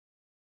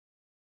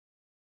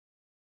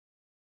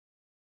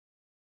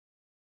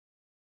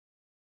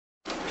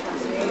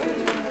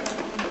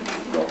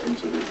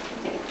into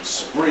the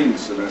spring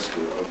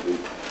semester of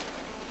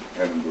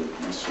the Annenberg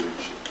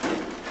Research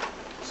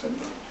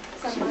Seminar.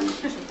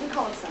 We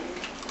call it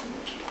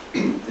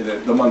seminar.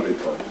 The Monday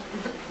part.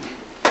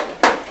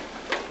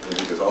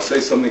 Because I'll say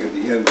something at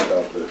the end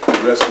about the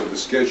rest of the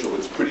schedule.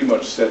 It's pretty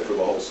much set for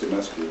the whole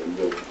semester, and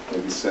we'll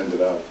maybe send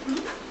it out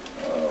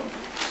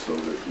so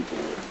that people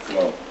will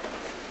know.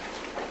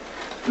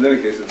 In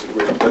any case, it's a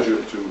great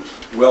pleasure to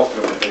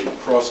welcome a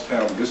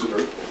crosstown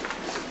visitor.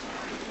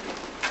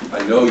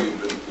 I know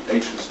you've been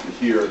anxious to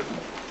hear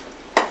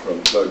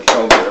from Doug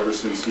Kellner ever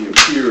since he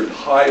appeared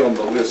high on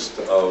the list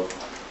of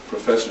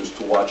professors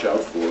to watch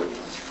out for.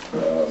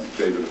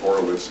 David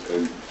Horowitz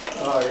and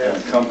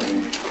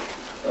company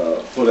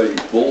put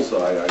a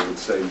bullseye, I would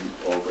say,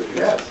 over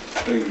his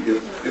thing,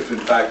 if in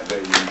fact they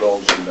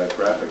indulged in that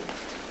graphic.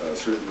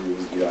 Certainly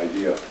was the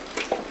idea.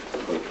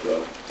 But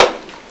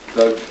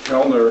Doug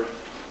Kellner,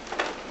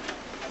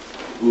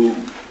 who,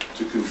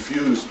 to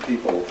confuse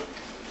people,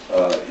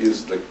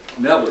 is the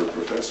Kneller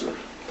professor.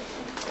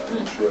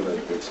 I'm sure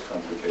that gets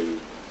complicated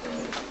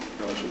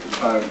much of the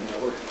time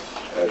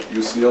at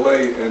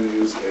UCLA, and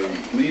is a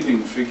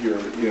leading figure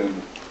in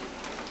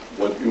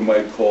what you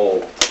might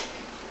call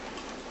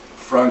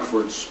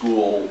Frankfurt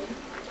School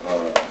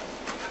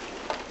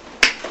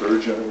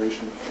third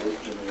generation,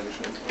 fourth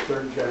generation?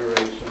 Third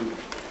generation.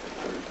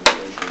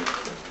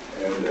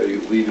 And a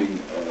leading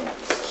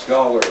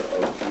scholar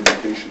of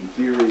communication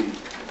theory,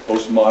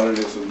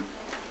 postmodernism,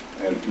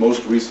 and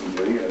most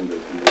recently, and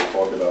that we will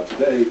talk about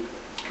today,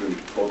 been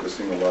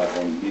focusing a lot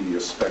on media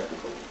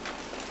spectacle.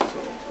 So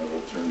I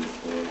will turn the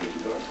floor over to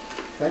Doug.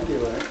 Thank you,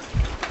 Larry.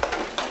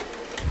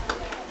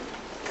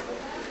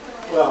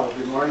 Well,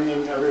 good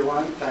morning,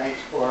 everyone. Thanks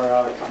for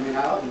coming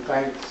out, and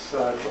thanks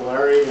to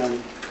Larry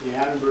and the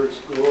Annenberg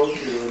School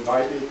to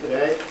invite me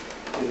today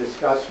to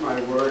discuss my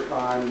work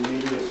on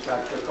media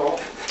spectacle.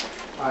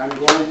 I'm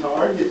going to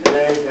argue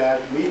today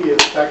that media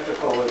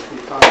spectacle has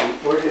become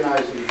an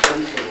organizing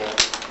principle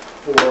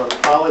for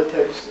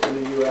politics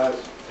in the U.S.,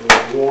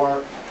 for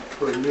war,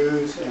 for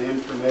news and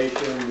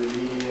information. The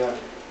media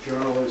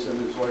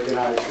journalism is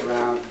organized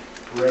around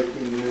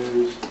breaking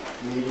news,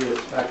 media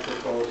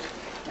spectacles,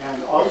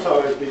 and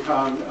also has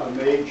become a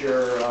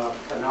major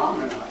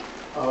phenomenon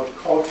of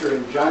culture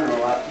in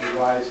general after the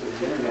rise of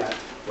the internet,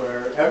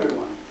 where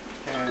everyone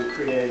can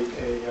create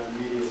a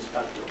media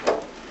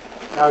spectacle.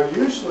 Now,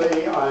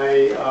 usually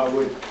I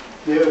would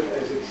give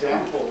as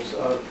examples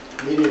of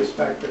media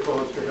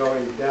spectacles to go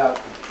in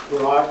depth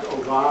Barack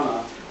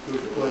Obama,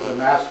 who was a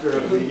master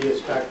of media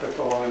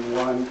spectacle and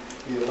won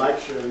the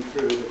election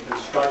through the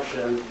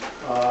construction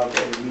of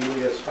a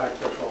media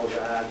spectacle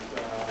that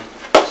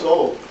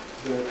sold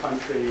the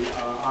country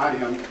on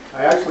him.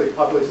 I actually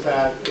published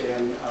that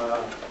in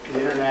the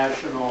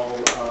International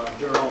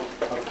Journal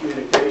of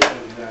Communication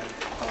that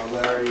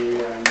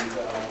Larry and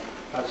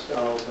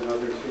Castells and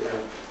others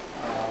here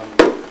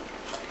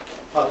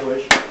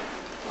published.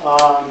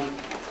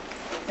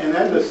 And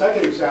then the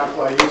second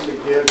example I usually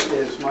give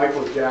is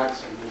Michael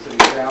Jackson. It's an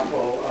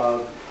example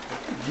of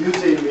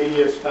using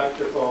media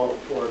spectacle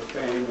for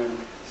fame and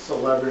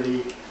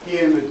celebrity. He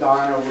and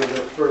Madonna were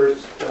the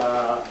first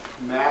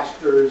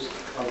masters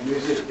of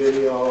music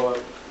video,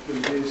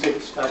 the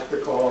music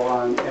spectacle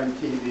on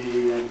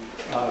MTV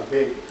and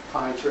big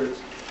concerts.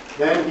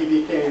 Then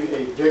he became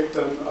a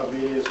victim of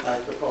media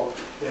spectacle.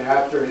 And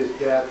after his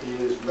death, he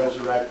is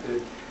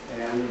resurrected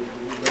and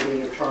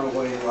living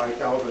eternally like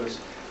Elvis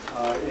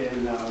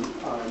in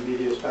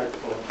media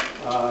spectacle.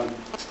 I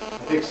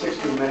think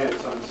 60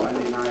 Minutes on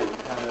Sunday night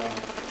had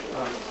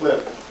a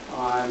clip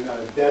on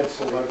dead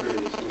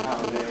celebrities and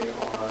how they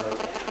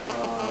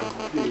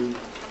are being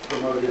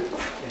promoted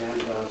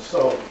and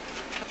sold.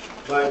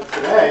 But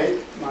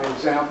today, my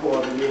example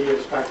of a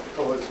media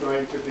spectacle is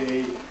going to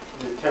be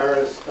the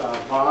terrorist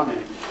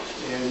bombing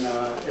in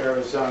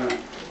Arizona.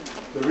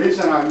 The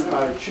reason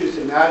I'm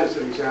choosing that as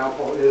an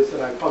example is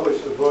that I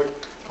published a book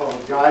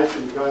called Guys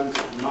and Guns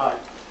and Muck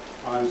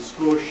on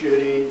school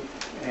shooting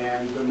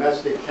and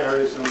domestic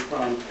terrorism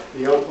from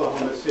the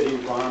Oklahoma City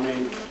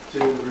bombing to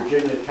the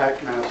Virginia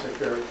Tech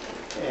massacre.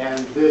 And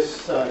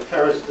this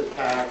terrorist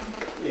attack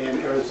in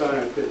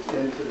Arizona fits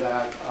into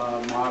that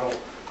model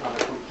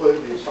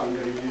completely, so I'm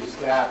going to use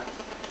that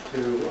to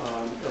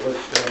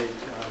illustrate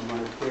my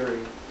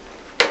theory.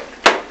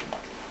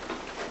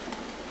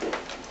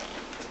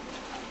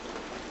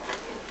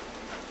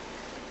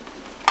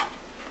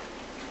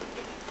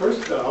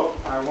 First, though,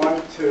 I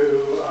want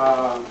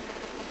to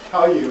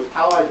tell you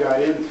how I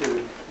got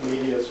into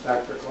media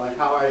spectacle and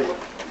how I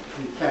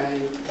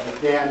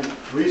began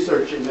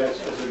researching this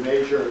as a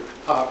major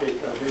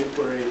topic of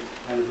inquiry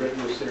and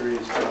written a series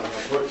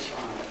of books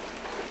on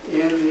it.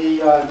 In the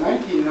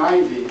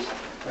 1990s,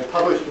 I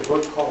published a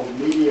book called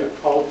Media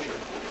Culture,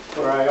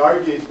 where I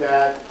argued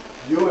that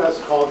U.S.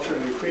 culture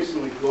and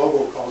increasingly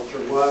global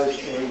culture was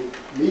a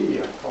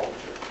media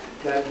culture,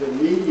 that the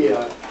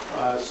media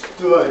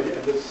stood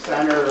at the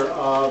center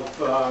of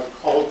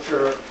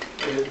culture.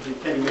 It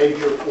became a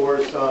major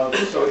force of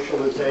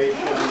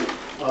socialization,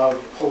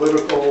 of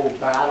political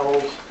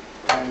battles,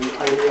 and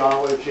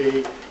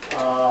ideology.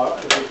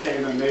 It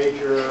became a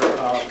major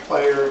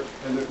player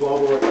in the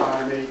global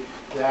economy,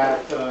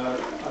 that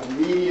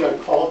media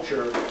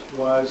culture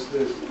was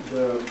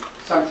the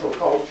central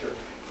culture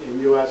in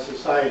U.S.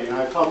 society. And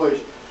I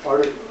published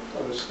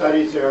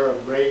studies there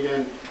of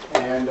Reagan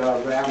and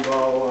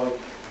Rambo, of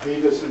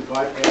Beavis and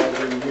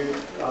Butthead, and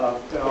youth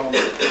film,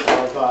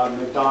 of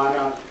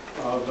Madonna,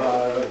 of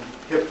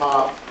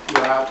hip-hop,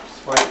 rap,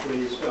 Spike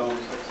Lee's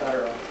films,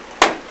 etc.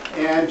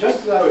 And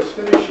just as I was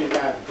finishing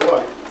that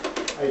book,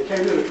 I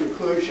came to the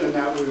conclusion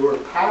that we were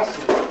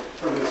passing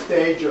from the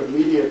stage of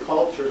media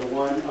culture to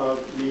one of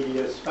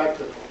media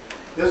spectacle.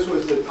 This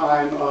was the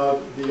time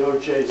of the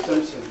O.J.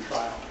 Simpson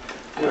trial,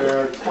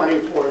 where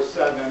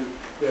 24/7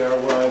 there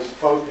was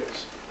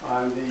focus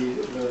on the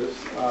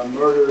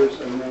murders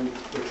and then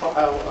the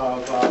trial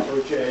of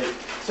O.J.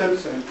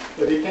 Simpson.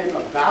 It became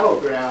a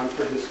battleground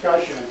for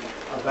discussion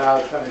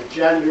about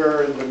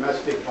gender and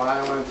domestic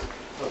violence,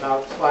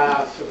 about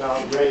class,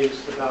 about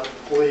race, about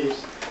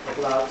police,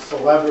 about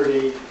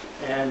celebrity,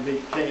 and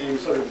became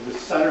sort of the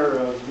center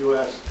of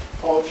U.S.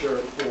 culture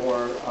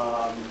for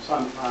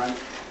some time.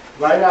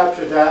 Right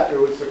after that, there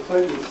was the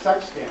Clinton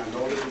sex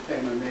scandal. It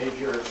became a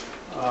major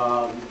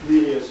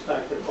media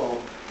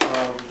spectacle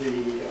of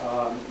the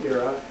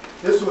era.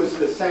 This was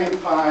the same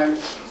time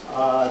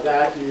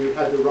that you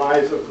had the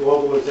rise of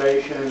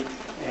globalization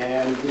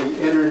and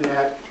the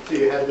internet. So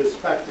you had the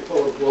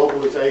spectacle of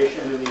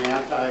globalization and the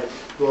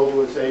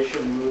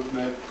anti-globalization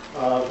movement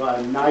of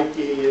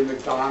Nike and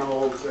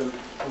McDonald's and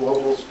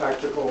global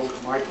spectacles,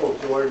 Michael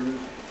Jordan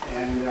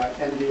and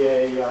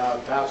NBA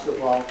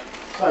basketball.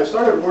 So I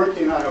started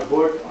working on a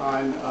book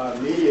on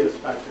media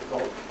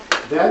spectacle.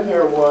 Then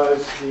there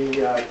was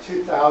the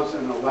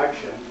 2000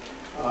 election,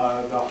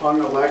 the hung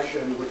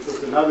election, which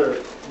was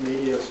another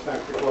media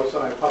spectacle.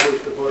 So I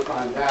published a book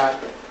on that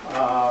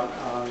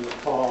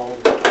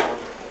called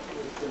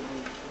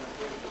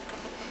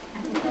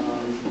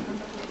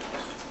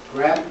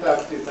Grand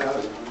Theft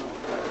 2000.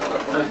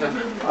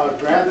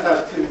 Grand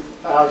Theft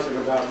 2000,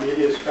 about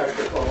media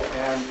spectacle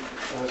and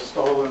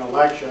stolen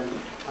election.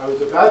 I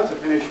was about to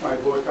finish my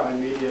book on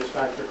media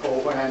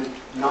spectacle when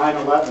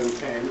 9/11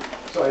 came,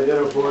 so I did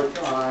a book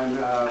on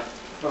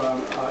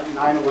from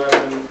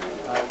 9/11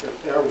 to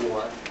their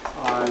war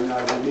on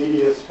the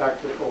media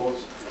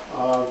spectacles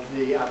of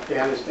the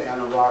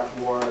Afghanistan-Iraq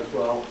war, as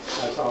well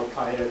as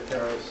Al-Qaeda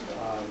terrorist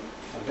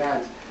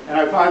events. And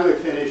I finally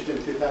finished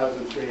in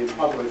 2003 and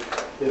published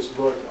this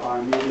book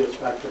on media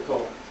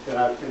spectacle that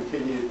I've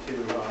continued to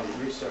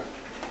research.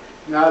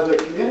 Now, the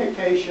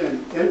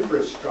communication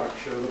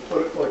infrastructure, the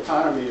political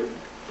economy,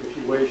 if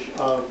you wish,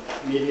 of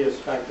media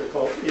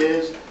spectacle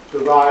is the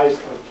rise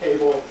of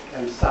cable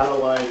and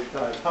satellite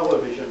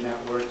television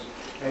networks,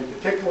 and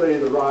particularly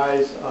the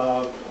rise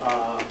of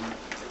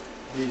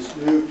these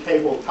new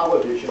cable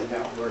television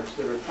networks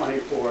that are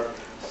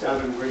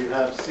 24/7, where you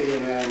have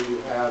CNN, you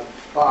have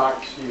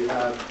Fox, you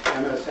have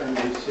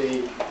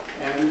MSNBC,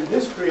 and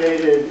this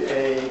created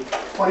a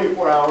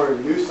 24-hour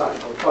news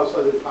cycle, plus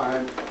at the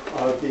time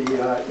of the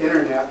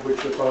internet,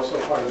 which was also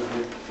part of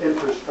the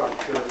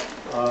infrastructure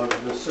of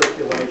the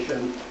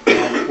circulation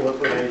and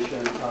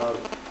proliferation of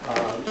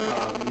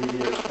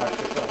media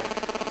spectacle.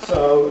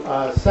 So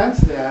since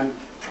then,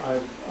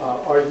 I've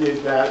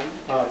argued that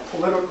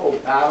political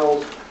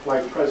battles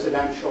like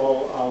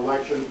presidential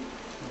election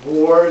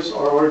wars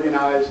are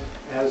organized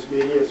as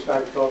media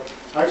spectacle.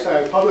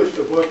 Actually, I published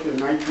a book in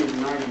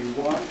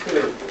 1991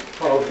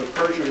 called The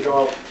Persian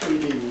Gulf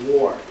TV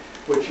War,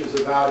 which is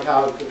about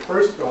how the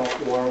first Gulf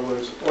War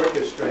was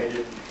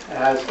orchestrated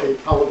as a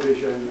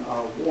television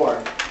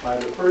war by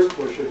the first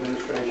Bush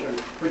administration,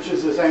 which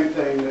is the same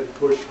thing that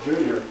Bush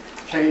Jr.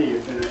 Cheney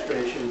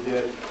administration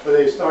did, where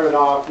they started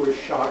off with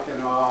shock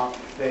and awe.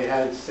 They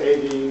had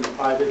Saving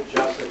Private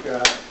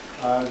Jessica.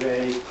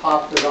 They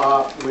topped it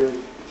off with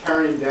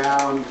tearing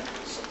down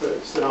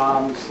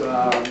Saddam's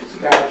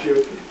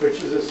statue,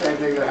 which is the same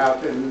thing that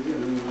happened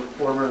in the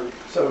former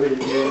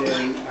Soviet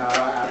Union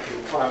after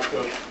the collapse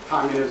of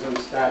communism,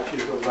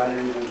 statues of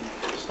Lenin and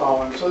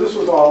Stalin. So this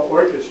was all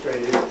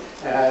orchestrated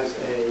as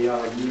a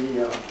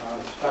media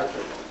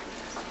spectacle.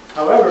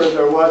 However,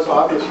 there was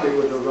obviously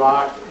with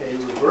Iraq a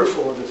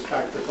reversal of the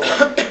spectacle,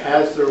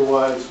 as there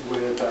was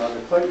with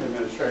the Clinton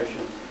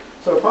administration.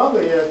 So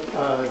probably at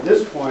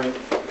this point,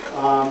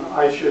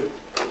 I should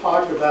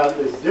talk about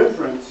this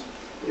difference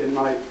in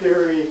my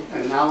theory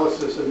and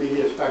analysis of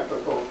media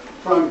spectacle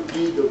from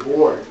Guy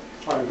Debord.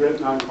 I've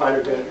written on quite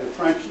a bit. A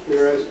French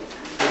theorist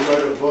who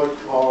wrote a book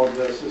called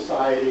The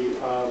Society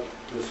of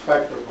the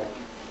Spectacle.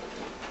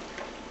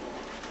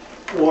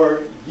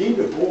 For Guy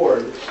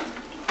Debord,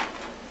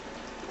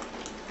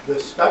 the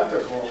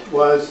spectacle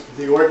was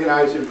the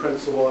organizing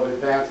principle of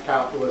advanced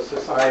capitalist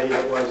society.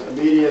 It was a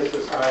media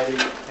society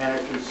and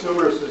a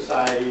consumer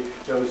society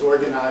that was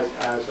organized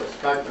as a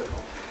spectacle.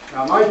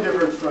 Now, my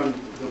difference from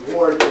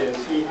Debord is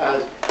he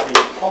has a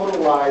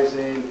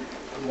totalizing,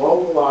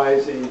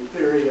 globalizing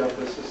theory of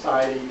the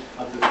society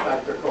of the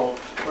spectacle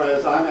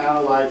whereas I'm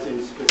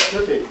analyzing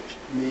specific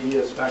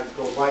media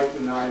spectacles like the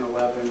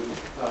 9/11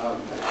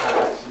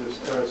 attacks, this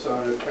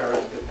Arizona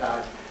terrorist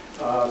attack,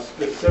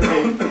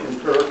 specific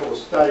empirical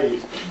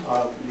studies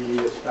of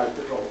media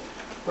spectacles.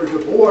 For Du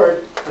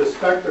Bois, the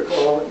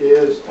spectacle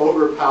is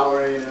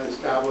overpowering and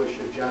established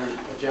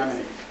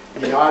hegemony.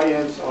 The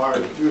audience are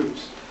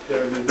dupes.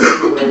 They're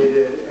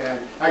manipulated,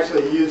 and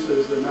actually he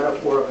uses the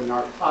metaphor of a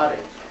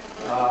narcotic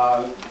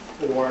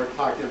for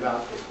talking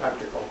about the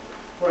spectacle.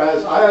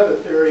 Whereas I have a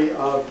theory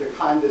of the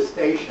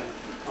condensation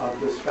of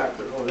the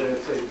spectacle, that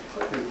it's a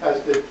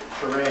contested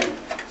terrain.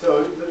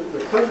 So the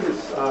Clinton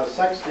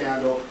sex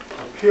scandal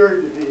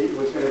appeared to be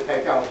was going to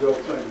take out Bill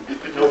Clinton.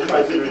 No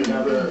president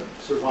ever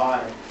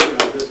survived,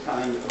 this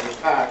kind of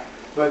attack.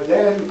 But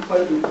then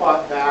Clinton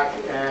fought back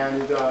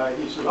and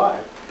he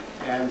survived.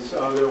 And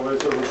so there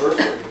was a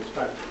reversal of the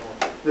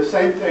spectacle. The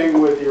same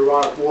thing with the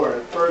Iraq War.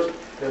 At first,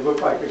 it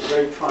looked like a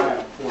great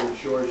triumph for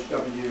George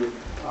W.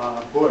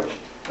 Bush.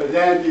 But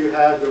then you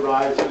had the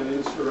rise of an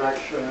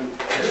insurrection,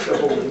 the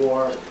Civil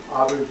War,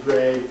 Abu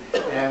Ghraib,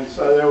 and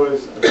so there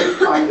was a big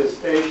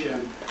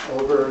condensation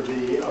over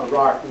the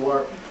Iraq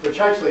War,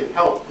 which actually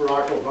helped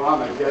Barack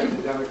Obama get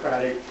the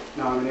Democratic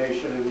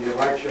nomination in the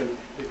election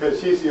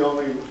because he's the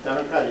only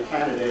Democratic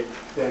candidate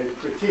that had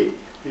critiqued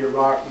the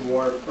Iraq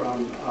War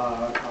from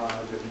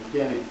the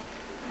beginning.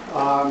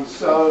 I'm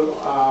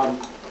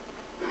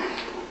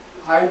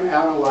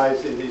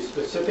analyzing these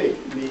specific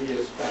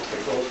media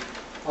spectacles.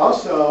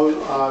 Also,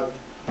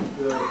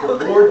 the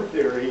Lord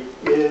theory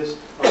is,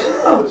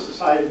 the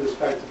society of the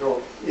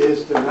spectacle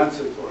is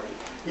denunciatory.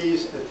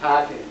 He's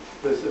attacking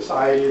the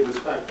society of the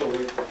spectacle,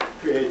 which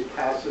creates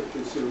passive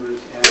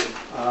consumers and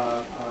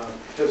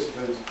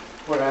participants,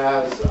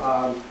 whereas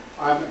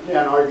I'm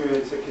again arguing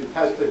it's a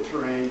contested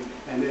terrain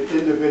and that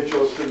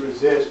individuals can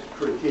resist,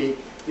 critique,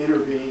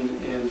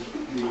 intervene in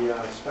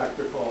the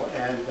spectacle,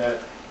 and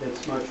that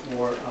it's much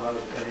more of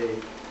a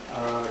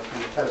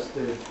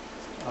contested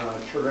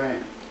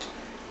terrain.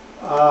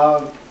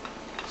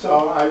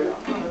 So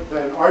I've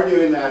been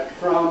arguing that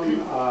from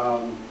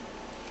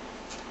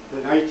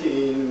the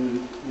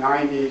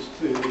 1990s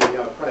to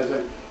the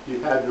present,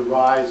 you've had the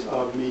rise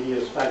of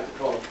media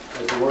spectacle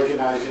as an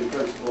organizing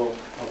principle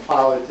of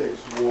politics,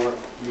 war,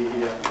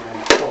 media,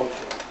 and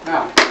culture.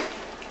 Now,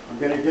 I'm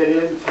going to get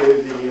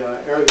into the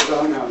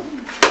Arizona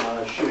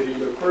shooting,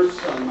 but first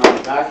some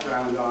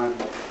background on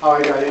how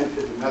I got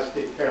into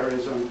domestic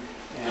terrorism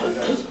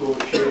and school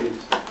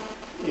shootings.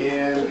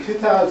 In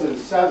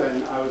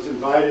 2007, I was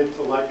invited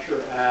to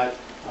lecture at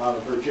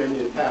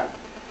Virginia Tech.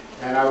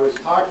 And I was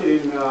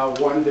talking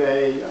one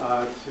day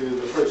to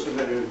the person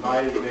that had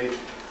invited me.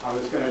 I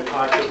was going to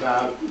talk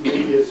about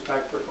media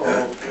spectacle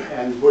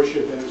and Bush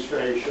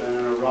administration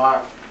and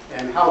Iraq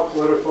and how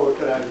political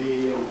could I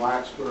be in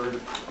Blacksburg,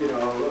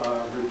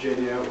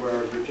 Virginia,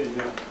 where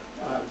Virginia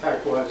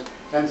Tech was.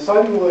 And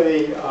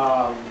suddenly,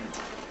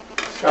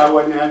 Scott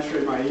wasn't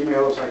answering my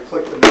emails. I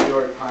clicked on the New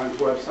York Times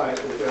website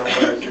that there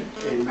was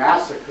a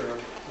massacre,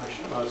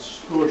 a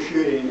school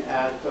shooting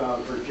at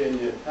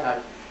Virginia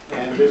Tech.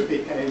 And this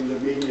became the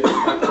media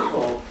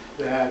spectacle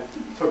that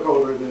took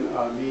over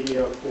the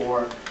media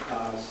for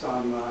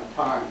some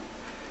time.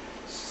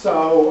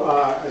 So,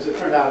 as it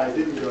turned out, I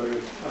didn't go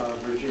to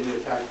Virginia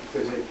Tech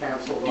because they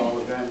canceled all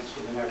events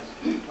for the next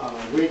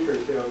week or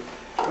two.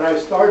 But I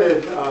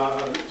started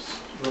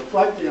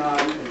reflecting on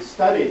and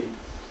studying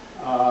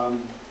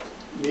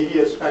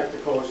media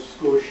spectacles,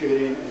 school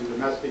shooting, and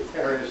domestic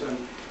terrorism.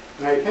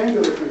 And I came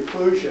to the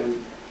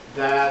conclusion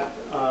that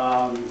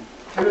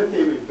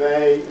Timothy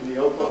McVeigh in the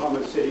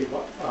Oklahoma City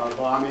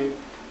bombing,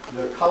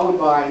 the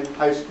Columbine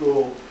High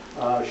School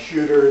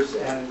shooters,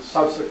 and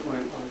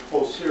subsequent, a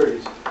whole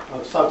series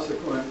of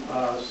subsequent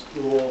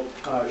school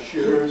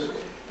shooters,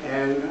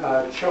 and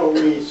Cho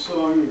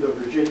Lee-sung, the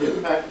Virginia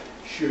Tech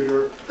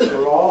shooter,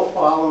 were all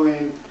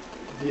following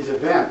these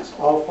events,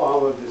 all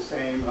followed the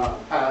same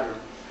pattern,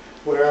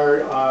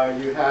 where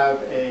you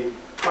have a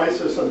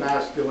crisis of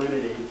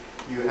masculinity,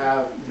 you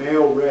have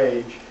male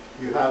rage,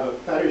 you have a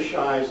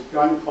fetishized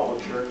gun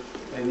culture,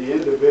 and the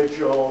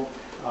individual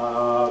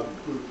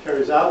who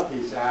carries out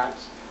these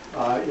acts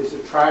is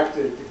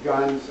attracted to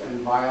guns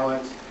and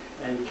violence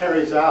and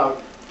carries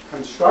out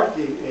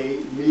constructing a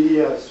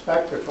media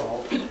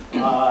spectacle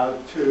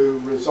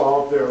to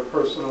resolve their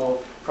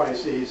personal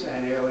crises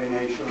and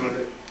alienation, or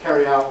to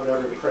carry out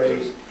whatever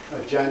crazed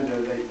agenda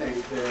they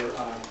think they're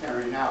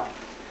carrying out.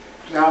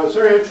 Now, it's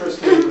very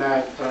interesting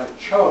that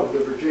Cho, the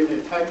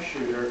Virginia Tech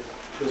shooter,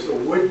 was a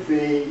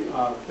would-be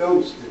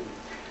film student,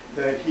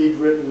 that he'd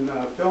written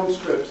film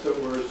scripts that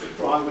were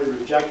strongly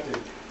rejected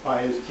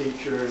by his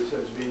teachers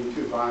as being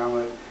too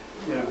violent,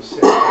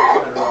 sick,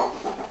 etc.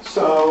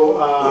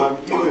 So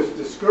he was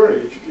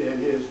discouraged in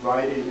his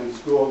writing in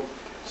school.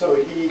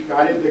 So he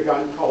got into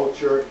gun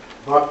culture,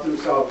 bucked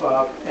himself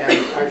up, and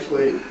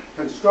actually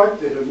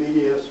constructed a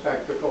media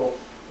spectacle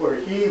where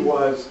he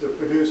was the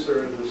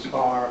producer, the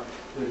star,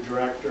 the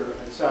director,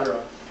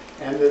 etc.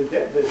 And the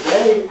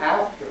day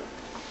after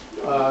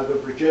the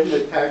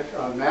Virginia Tech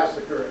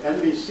massacre,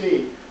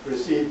 NBC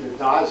received a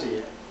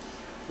dossier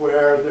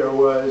where there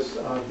was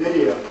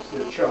videos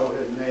that Cho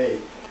had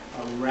made,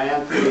 a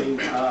ranting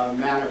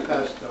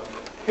manifesto,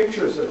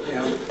 pictures of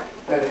him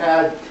that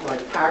had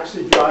like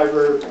taxi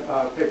driver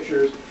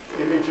pictures,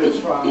 images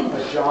from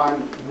a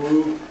John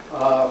Woo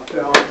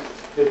film.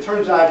 It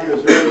turns out he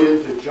was very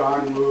into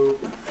John Woo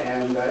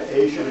and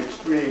Asian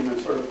Extreme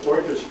and sort of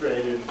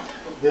orchestrated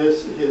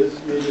his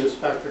media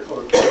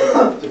spectacle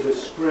to the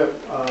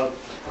script of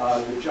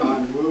the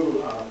John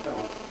Woo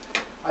film.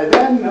 I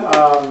then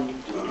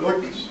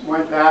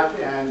went back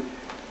and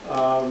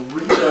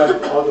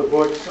reread all the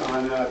books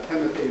on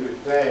Timothy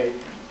McVeigh,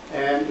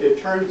 and it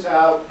turns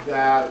out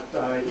that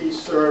he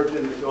served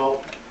in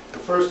the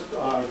first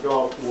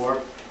Gulf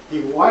War. He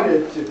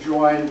wanted to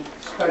join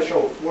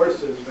special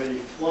forces, but he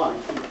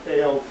flunked. He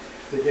failed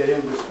to get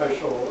into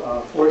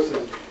special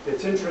forces.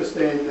 It's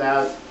interesting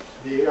that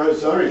the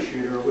Arizona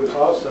shooter was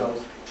also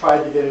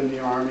tried to get in the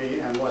Army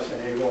and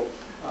wasn't able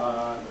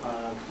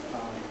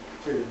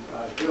to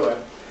do it.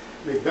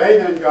 McVeigh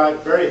then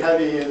got very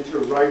heavy into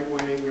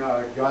right-wing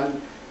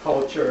gun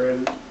culture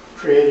and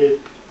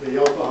created the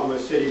Oklahoma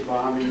City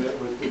bombing that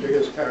was the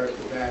biggest terrorist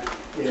event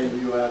in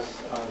U.S.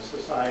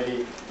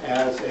 Society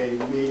as a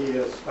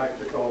media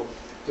spectacle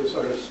to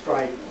sort of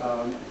strike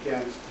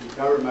against the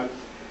government.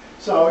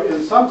 So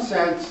in some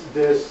sense,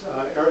 this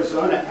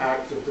Arizona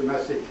Act of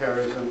domestic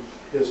terrorism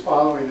is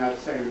following that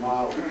same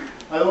model.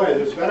 By the way,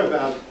 there's been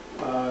about,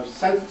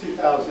 since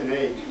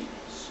 2008,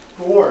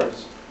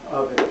 scores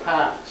of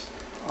attacks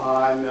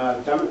on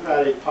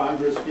Democratic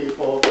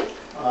congresspeople.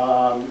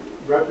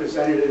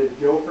 Representative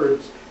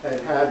Guilford's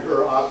had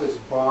her office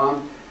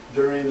bombed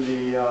during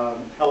the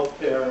health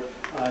care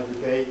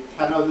debate.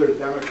 10 other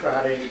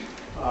Democratic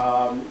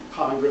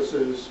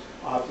Congress's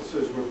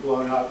offices were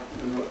blown up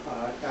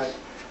at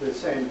the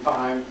same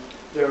time.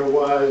 There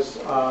was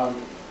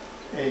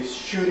a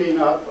shooting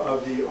up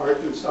of the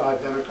Arkansas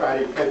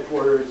Democratic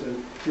headquarters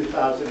in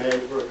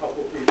 2008 where a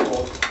couple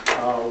people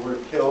were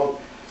killed.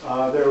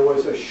 There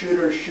was a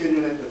shooter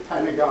shooting at the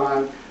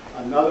Pentagon,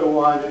 another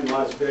one in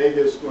Las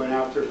Vegas going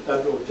after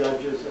federal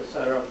judges,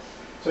 etc.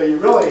 So you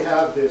really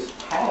have this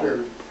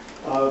pattern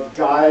of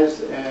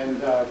guys and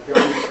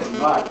guns and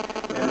muck,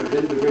 and of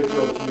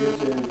individuals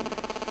using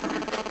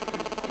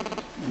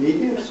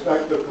media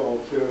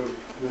spectacle to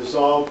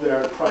resolve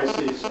their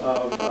crises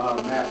of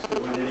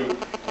masculinity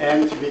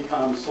and to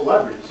become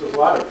celebrities. There's a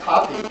lot of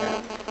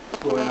copycat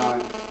going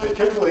on,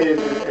 particularly in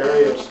the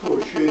area of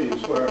school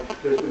shootings, where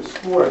there's been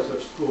scores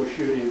of school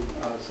shootings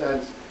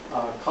since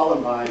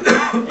Columbine,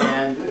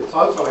 and it's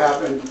also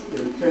happened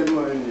in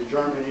Finland, in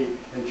Germany,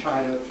 in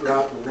China,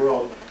 throughout the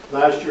world.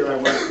 Last year I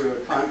went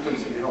to a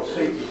conference in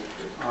Helsinki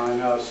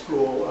on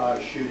school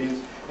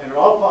shootings, and it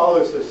all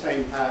follows the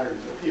same pattern.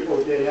 So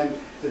people get into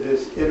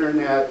this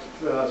internet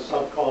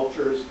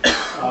subcultures.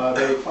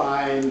 They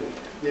find,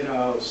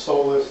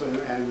 solace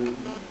and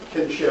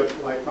kinship,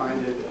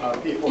 like-minded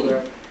people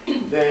there.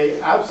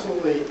 They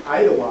absolutely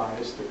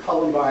idolize the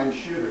Columbine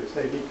shooters.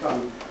 They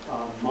become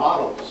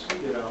models,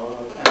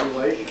 of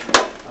emulation,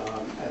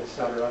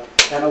 etc.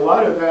 And a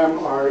lot of them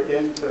are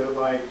into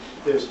like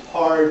this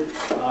hard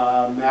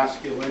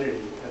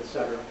masculinity,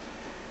 etc.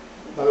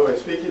 By the way,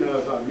 speaking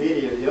of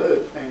media, the other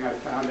thing I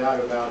found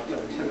out about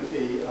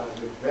Timothy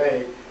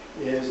McVeigh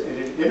is in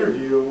an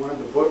interview, one of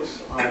the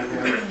books on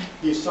him,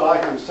 he saw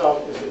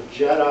himself as a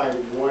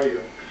Jedi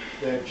warrior.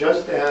 That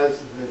just as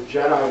the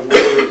Jedi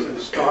warriors in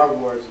Star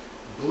Wars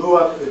blew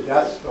up the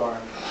Death Star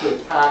to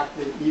attack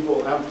the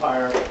evil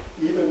Empire,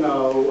 even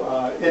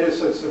though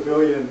innocent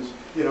civilians,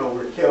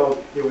 were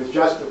killed, it was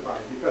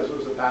justified because it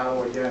was a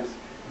battle against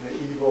the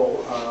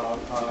evil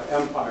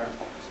Empire.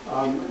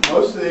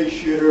 Most of these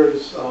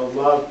shooters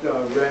loved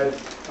Red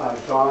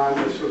Dawn.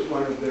 This was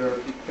one of their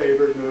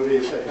favorite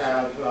movies. They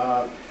have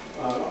a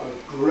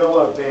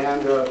guerrilla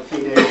band of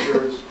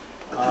teenagers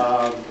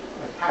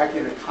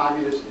attacking a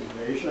communist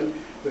invasion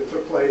that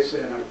took place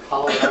in a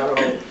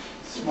Colorado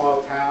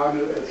small town,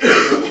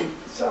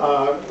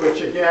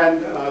 which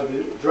again,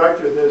 the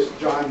director of this,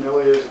 John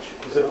Milius,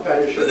 is a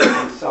fetishist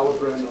and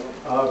celebrant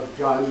of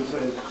guns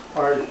and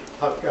hard,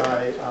 tough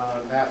guy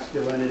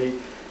masculinity.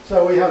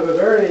 So we have a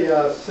very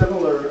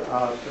similar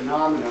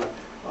phenomena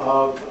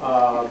of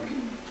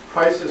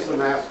crisis of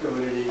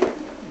masculinity,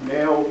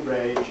 male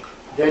rage,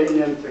 getting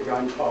into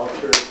gun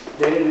culture,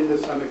 getting into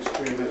some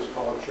extremist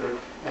culture,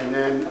 and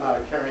then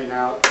carrying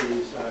out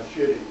these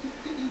shootings.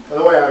 By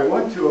the way, I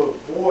want to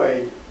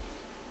avoid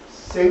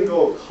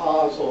single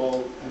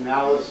causal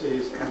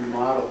analyses and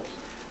models.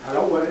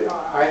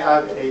 I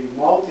have a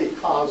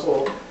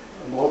multi-causal,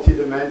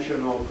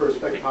 multi-dimensional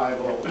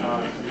perspectival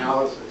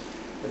analysis.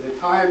 At the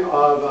time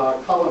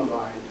of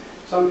Columbine,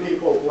 some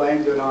people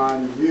blamed it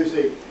on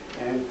music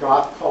and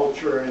goth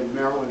culture and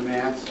Marilyn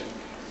Manson,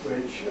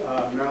 which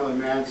Marilyn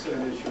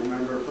Manson, as you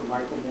remember from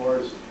Michael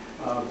Moore's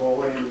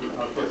Bowling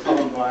for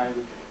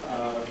Columbine,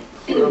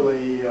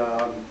 clearly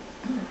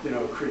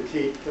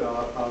critiqued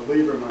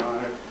Lieberman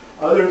on it.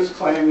 Others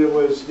claimed it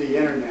was the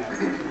internet.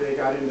 They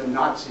got into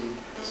Nazi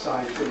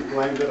sites and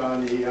blamed it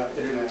on the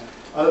internet.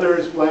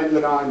 Others blamed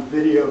it on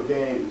video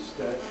games,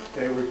 that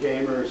they were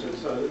gamers, and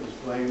so it was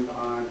blamed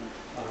on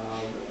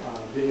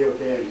video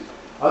games.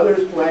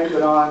 Others blamed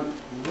it on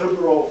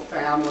liberal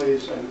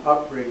families and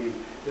upbringing,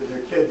 that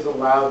their kids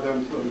allowed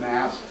them to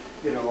amass,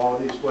 all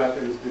these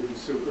weapons, didn't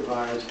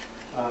supervise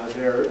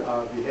their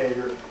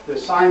behavior. The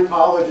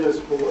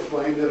Scientologists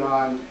blamed it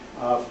on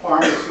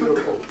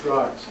pharmaceutical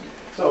drugs.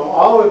 So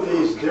all of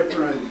these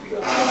different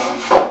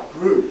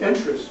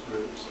interest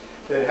groups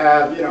that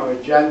have,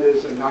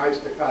 agendas and knives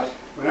to cut,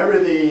 whenever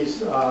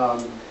these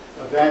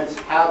events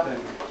happen,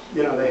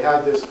 they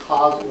have this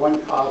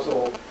one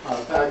causal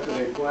factor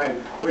they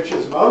blame, which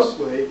is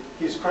mostly,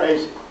 he's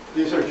crazy.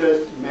 These are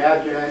just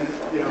imagined,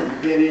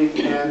 beginning,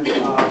 end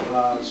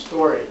of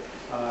story,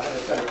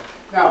 etc.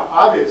 Now,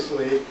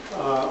 obviously,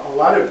 a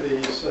lot of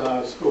these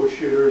school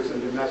shooters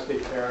and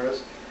domestic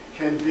terrorists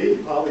can be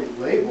probably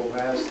labeled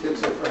as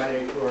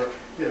schizophrenic or,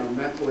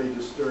 mentally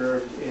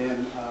disturbed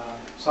in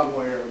some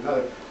way or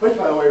another. Which,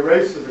 by the way,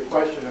 raises the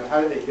question of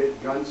how did they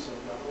get guns so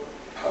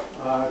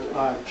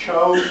readily?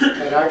 Cho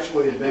had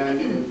actually been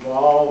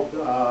involved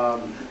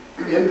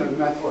in the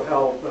mental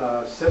health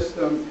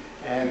system,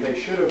 and they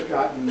should have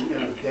gotten,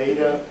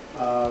 data,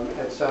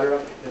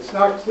 etc. It's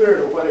not clear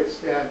to what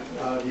extent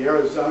the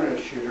Arizona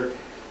shooter,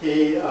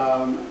 he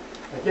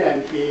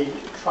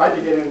tried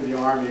to get into the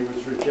Army,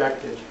 was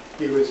rejected.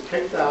 He was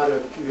kicked out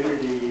of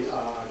community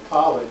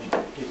college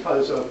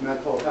because of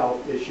mental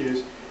health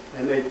issues,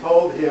 and they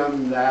told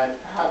him that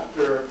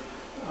after,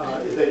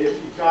 that if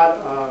he got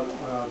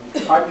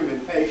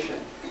documentation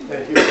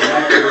that he was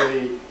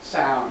mentally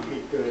sound,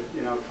 he could,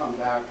 come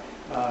back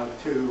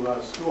to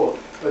school.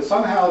 But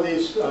somehow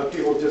these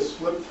people just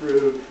slipped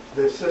through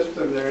the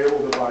system. They're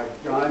able to buy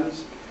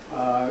guns,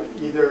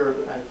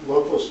 either at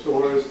local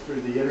stores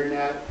through the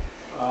internet,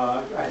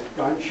 at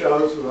gun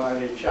shows without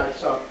any checks.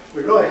 So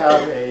we really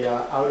have a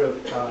out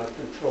of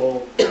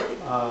control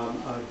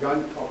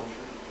gun culture.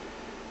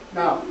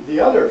 Now, the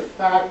other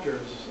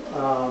factors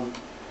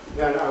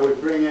that I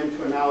would bring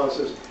into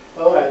analysis,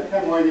 I'm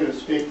only going to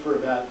speak for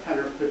about 10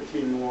 or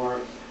 15 more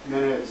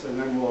minutes, and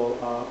then we'll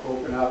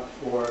open up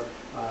for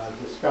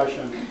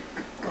discussion.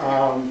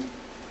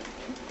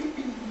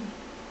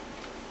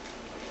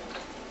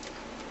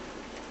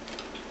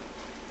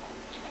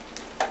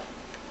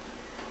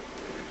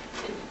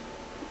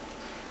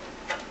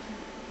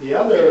 The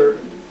other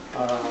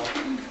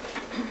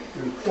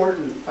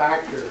important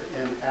factor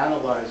in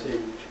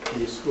analyzing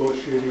these school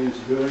shootings,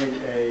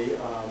 doing a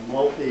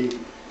multi-causal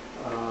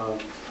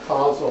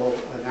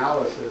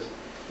analysis,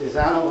 is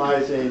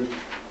analyzing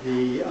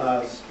the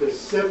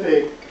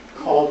specific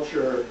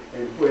culture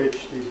in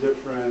which the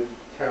different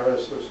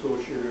terrorists or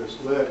school shooters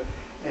live.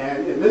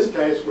 And in this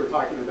case, we're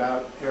talking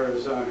about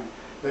Arizona,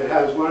 that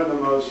has one of the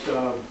most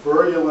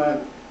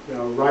virulent,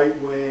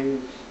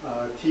 right-wing,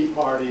 Tea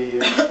Party,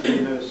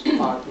 extremist,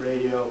 talk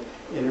radio,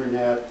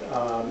 internet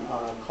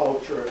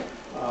culture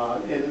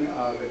in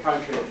the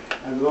country.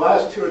 And the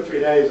last 2 or 3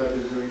 days, I've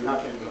been doing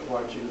nothing but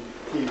watching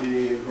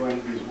TV and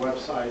going to these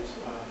websites,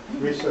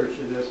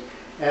 researching this.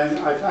 And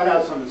I found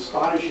out some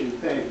astonishing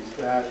things,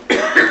 that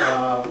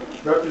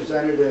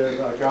Representative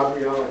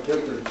Gabriela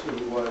Giffords,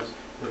 who was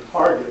the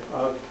target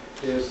of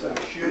this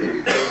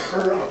shooting,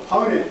 her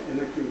opponent in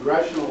the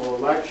congressional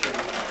election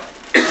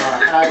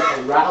had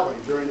a rally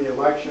during the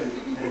election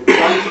at a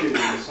gun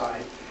shooting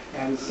site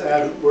and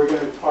said, we're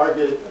going to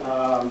target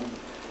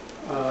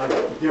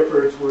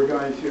Giffords, we're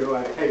going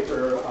to take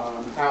her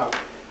out.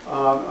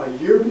 A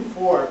year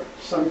before,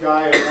 some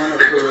guy at one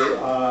of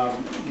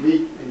her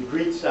meet and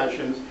greet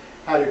sessions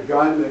had a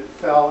gun that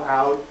fell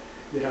out,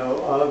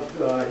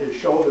 of his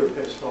shoulder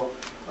pistol.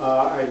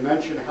 I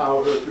mentioned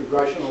how her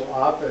congressional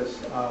office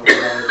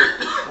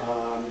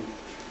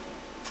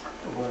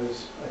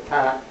was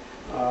attacked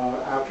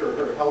after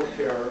her health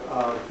care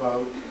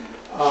vote.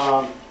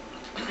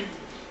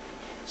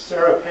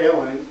 Sarah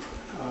Palin,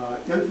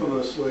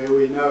 infamously,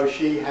 we know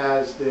she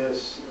has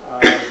this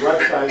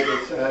website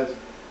that says,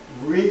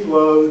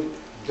 reload,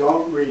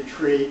 don't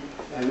retreat,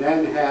 and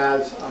then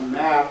has a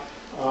map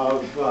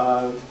of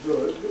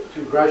the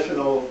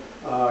congressional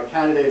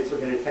candidates they're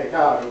going to take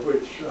out, of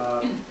which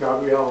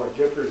Gabriela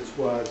Giffords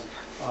was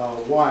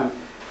one.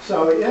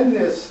 So in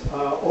this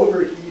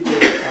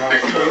overheated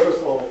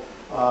political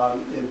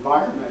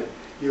environment,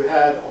 you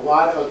had a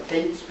lot of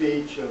hate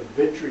speech, of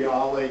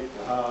vitriolic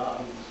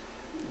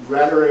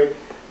rhetoric,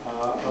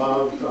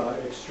 of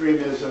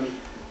extremism.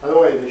 By the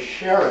way, the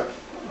sheriff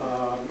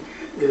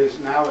is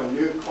now a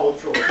new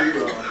cultural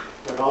hero,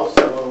 but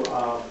also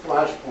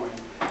flashpoint.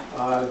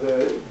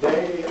 The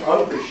day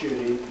of the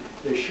shooting,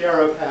 the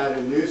sheriff had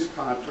a news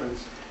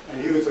conference,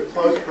 and he was a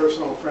close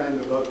personal friend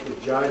of both the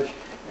judge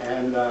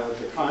and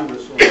the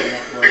congresswoman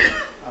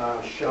that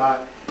was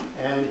shot.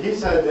 And he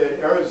said that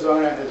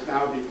Arizona has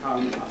now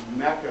become a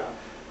mecca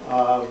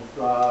of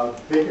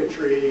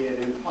bigotry and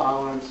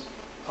intolerance,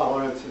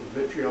 tolerance and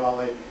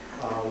vitriolic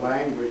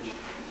language,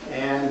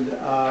 and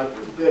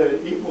did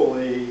an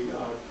equally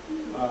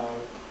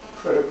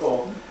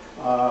critical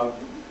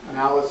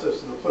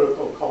analysis of the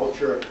political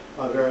culture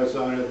of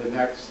Arizona the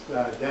next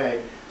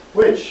day,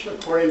 which,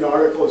 according to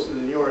articles in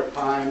the New York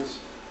Times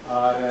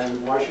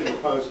and Washington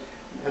Post,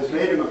 has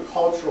made him a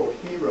cultural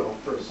hero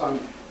for some,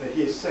 that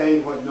he's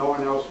saying what no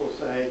one else will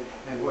say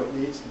and what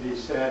needs to be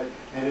said,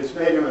 and it's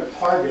made him a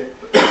target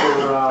for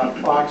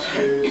Fox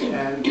News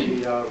and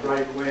the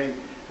right wing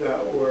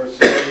that were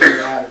saying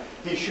that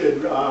he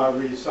should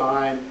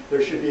resign.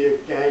 There should be a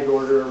gag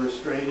order, a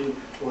restraining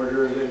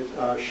order,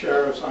 that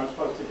sheriffs aren't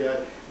supposed to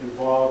get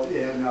involved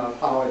in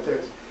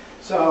politics.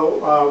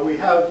 So we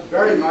have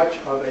very much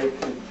of a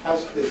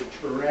contested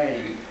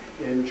terrain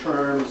in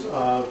terms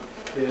of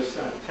this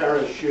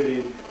terrorist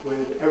shooting,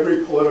 with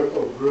every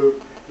political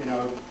group,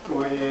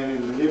 going in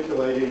and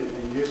manipulating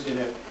and using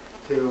it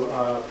to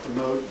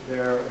promote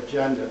their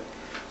agenda.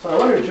 So I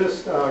want to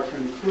just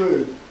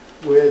conclude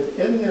with,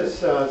 in this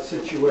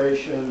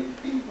situation,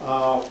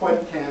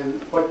 what can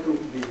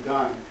be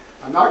done.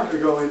 I'm not going to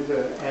go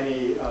into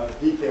any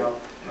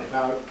detail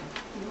about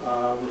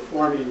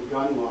reforming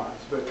gun laws,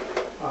 but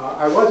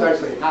I was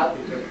actually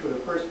happy that for the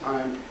first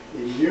time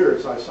in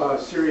years I saw a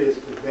serious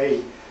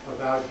debate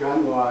about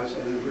gun laws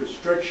and the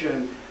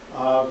restriction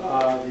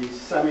of these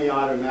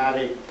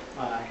semi-automatic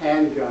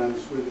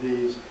handguns with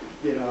these,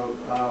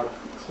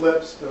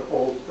 clips that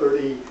hold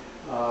 30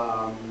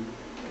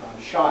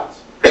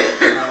 shots,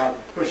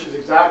 which is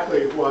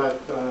exactly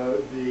what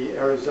the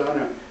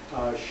Arizona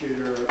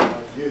shooter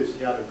used.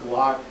 He had a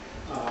Glock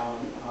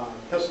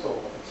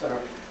pistol,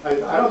 etc.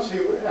 I don't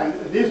see, and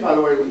these, by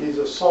the way, these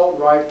assault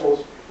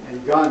rifles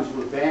and guns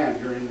were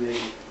banned during the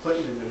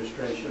Clinton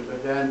administration,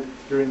 but then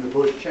during the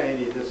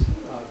Bush-Cheney, this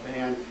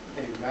ban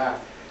came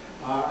back.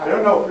 I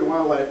don't know if we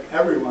want to let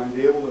everyone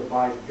be able to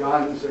buy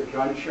guns at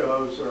gun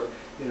shows or,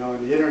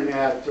 on the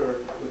internet, or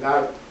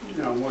without,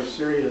 more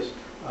serious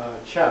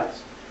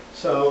checks.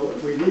 So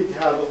we need to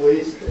have at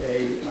least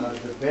a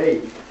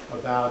debate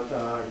about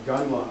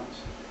gun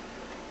laws.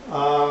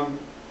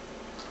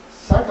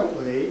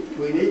 Secondly,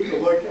 we need to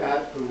look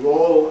at the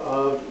role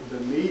of the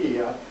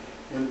media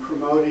in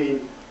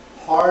promoting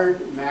hard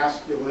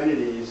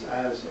masculinities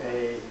as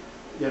a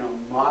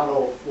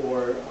model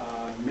for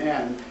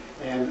men,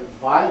 and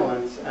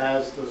violence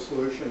as the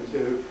solution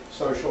to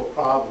social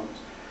problems.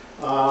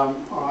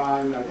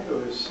 On, I think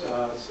it was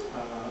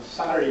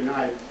Saturday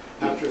night,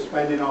 after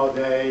spending all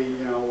day,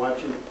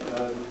 watching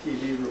the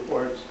TV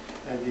reports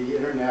and the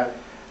internet,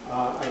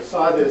 I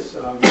saw this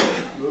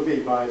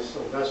movie by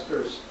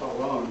Sylvester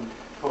Stallone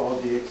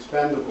called The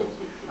Expendables.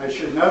 I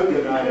should note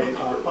that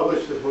I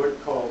published a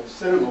book called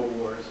Cinema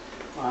Wars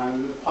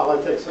on the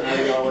politics and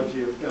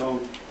ideology of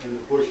film in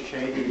the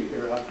Bush-Cheney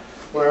era,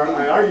 where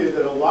I argue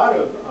that a lot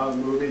of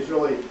movies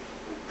really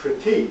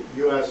critique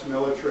U.S.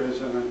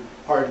 militarism and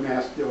hard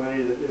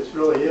masculinity, that this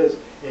really is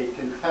a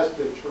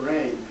contested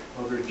terrain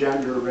over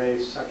gender,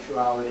 race,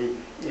 sexuality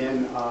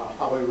in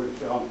Hollywood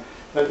film.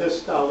 But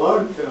this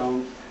Stallone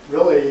film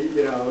really,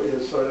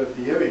 is sort of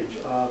the image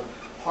of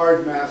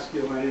hard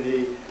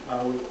masculinity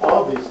with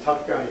all these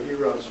tough guy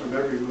heroes from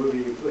every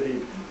movie,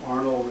 including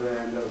Arnold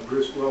and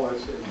Bruce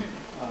Willis in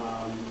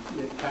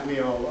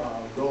cameo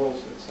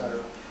roles,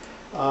 etc.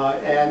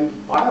 And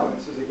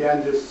violence is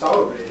again just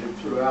celebrated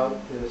throughout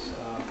this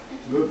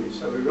movie.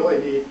 So we really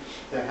need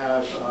to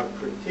have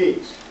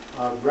critiques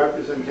of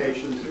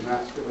representations of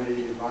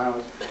masculinity and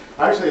violence.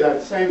 Actually,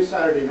 that same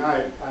Saturday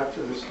night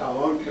after the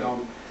Stallone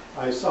film,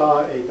 I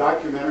saw a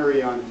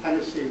documentary on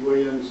Tennessee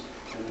Williams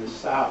and the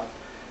South.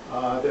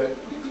 That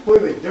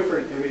completely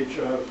different image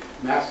of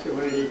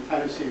masculinity,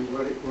 Tennessee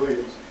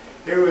Williams.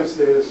 Here was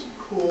this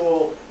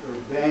cool,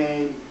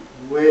 urbane,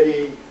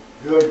 witty,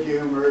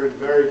 good-humored,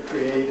 very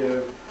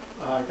creative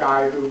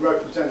guy who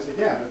represents,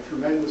 again, a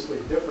tremendously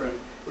different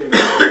image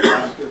of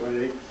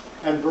masculinity.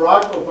 And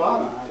Barack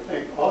Obama, I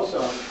think,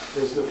 also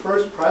is the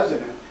first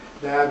president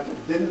that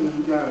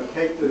didn't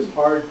take this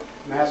hard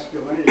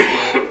masculinity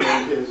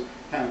in his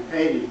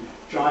campaigning.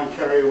 John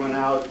Kerry went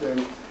out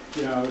and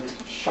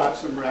shot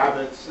some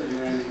rabbits and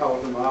then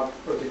held them up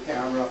for the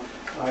camera.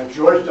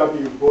 George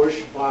W.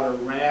 Bush bought a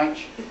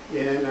ranch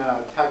in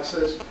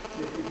Texas.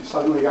 He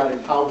suddenly got a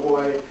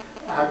cowboy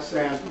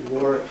accent,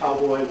 wore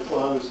cowboy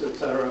clothes,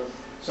 etc.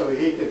 So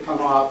he could come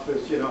off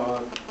as,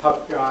 a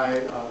tough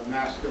guy,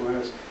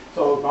 masculinist.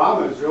 So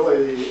Obama is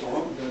really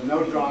the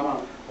no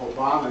drama.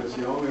 Obama is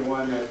the only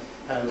one that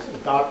has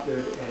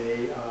adopted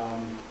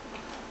an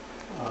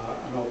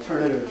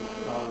alternative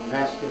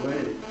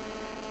masculinity.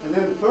 And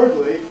then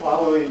thirdly,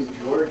 following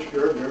George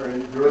Gerbner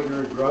and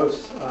Gerbner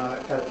Gross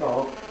et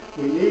al.,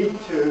 we need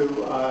to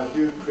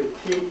do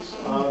critiques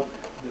of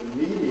the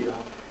media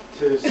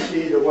to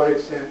see to what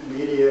extent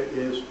media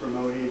is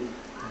promoting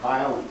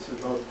violence in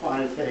both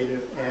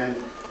quantitative and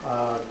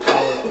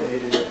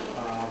qualitative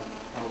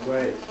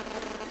ways.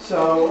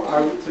 So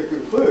to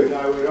conclude,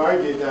 I would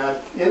argue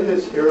that in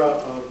this era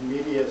of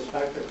media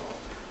spectacle,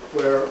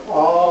 where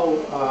all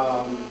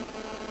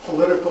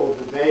political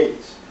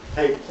debates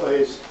take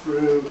place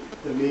through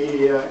the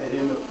media and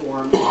in the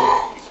form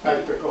of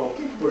spectacle,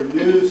 where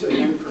news and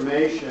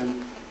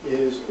information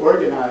is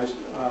organized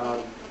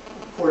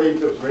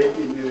according to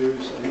breaking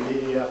news and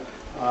media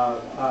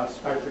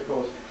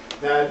spectacles,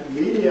 that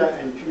media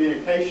and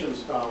communication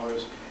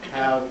scholars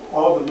have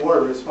all the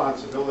more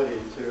responsibility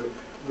to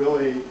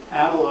really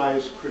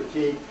analyze,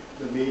 critique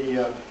the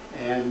media,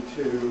 and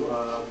to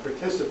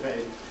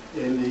participate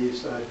in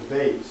these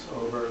debates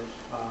over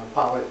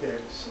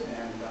politics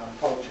and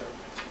culture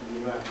in the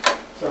U.S.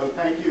 So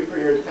thank you for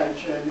your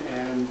attention,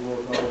 and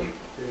we'll go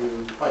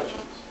to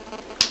questions.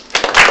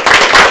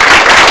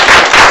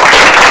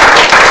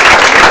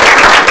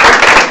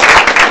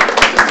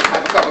 I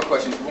have a couple of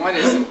questions. One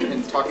is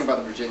in talking about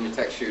the Virginia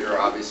Tech shooter,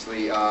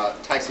 obviously,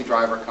 taxi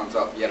driver comes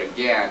up yet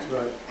again.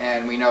 Right.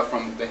 And we know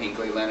from the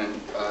Hinckley-Lennon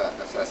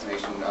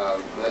assassination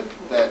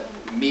that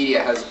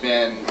media has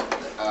been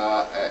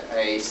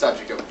a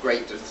subject of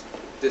great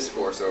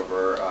discourse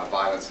over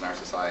violence in our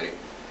society.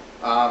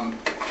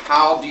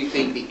 How do you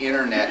think the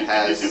internet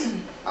has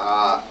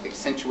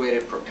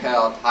accentuated,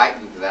 propelled,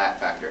 heightened that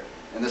factor?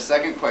 And the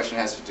second question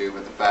has to do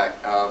with the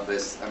fact of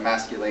this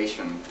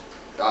emasculation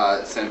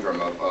syndrome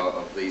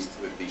of these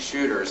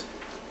shooters,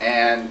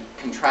 and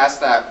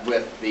contrast that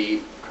with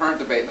the current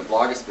debate in the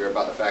blogosphere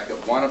about the fact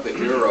that one of the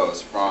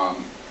heroes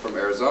from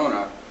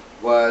Arizona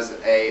was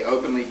a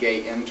openly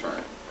gay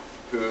intern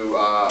who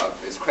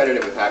is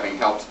credited with having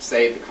helped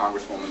save the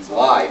congresswoman's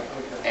life.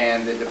 Okay.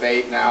 And the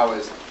debate now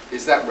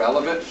is that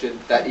relevant? Should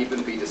that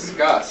even be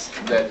discussed,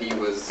 that he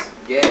was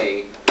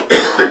gay?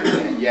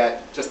 And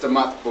yet, just a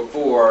month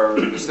before,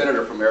 the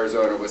senator from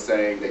Arizona was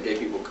saying that gay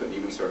people couldn't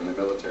even serve in the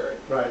military.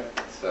 Right.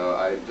 So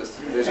there's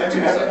two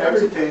subjects.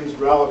 Everything's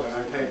relevant,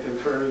 I think, in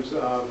terms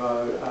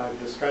of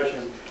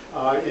discussion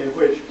in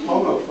which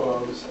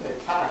homophobes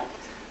attack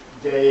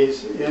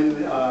gays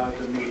in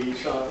the media.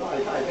 So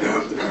I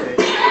think this is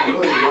a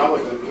really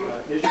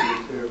relevant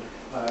issue to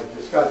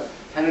discuss.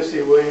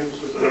 Tennessee Williams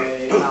was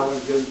gay, Allen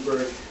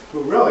Ginsberg,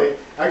 who really,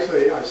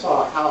 actually, I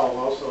saw Howl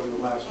also in the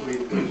last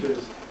week, which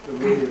is the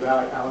movie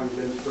about Allen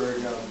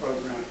Ginsberg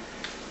program.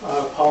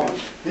 Poem.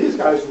 These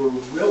guys were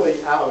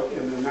really out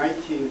in the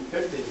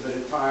 1950s at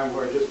a time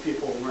where just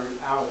people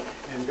weren't out,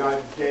 and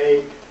got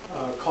gay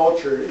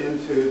culture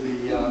into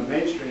the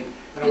mainstream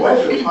in a way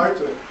that was hard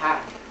to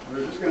attack. And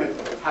we're just going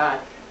to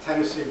attack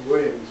Tennessee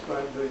Williams,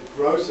 but the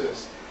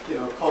grossest,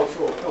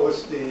 cultural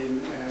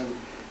Philistine and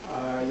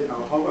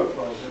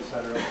homophobe,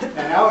 etc.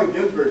 And Allen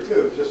Ginsberg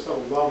too, just so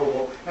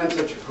lovable and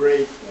such a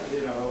great,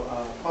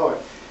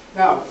 poet.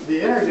 Now,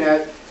 the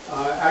internet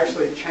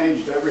actually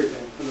changed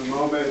everything from the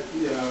moment,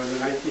 in the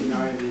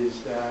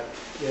 1990s that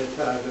it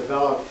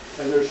developed.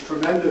 And there's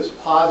tremendous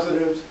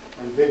positives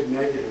and big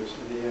negatives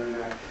to the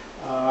internet.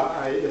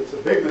 It's a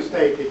big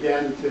mistake,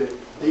 again, to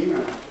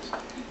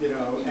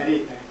demonize,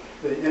 anything.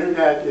 The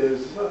internet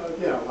is,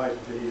 like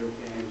video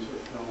games or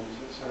films,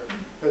 etc.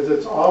 Because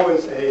it's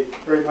always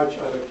very much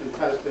of a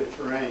contested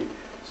terrain.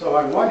 So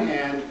on one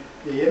hand,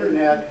 the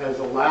internet has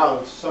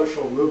allowed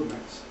social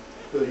movements,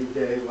 including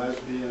gay,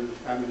 lesbian,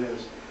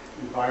 feminist,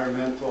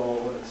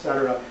 environmental,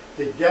 etc.,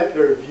 to get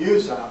their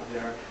views out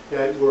there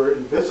that were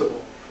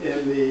invisible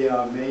in the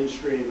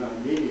mainstream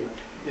media.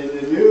 In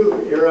the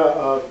new era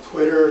of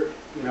Twitter,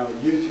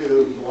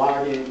 YouTube,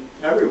 blogging,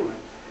 everyone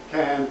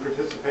can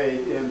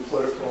participate in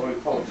political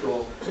and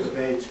cultural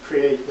debates,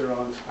 create their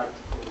own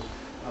spectacles,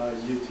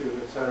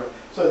 YouTube, etc.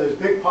 So there's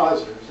big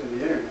positives in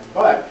the internet.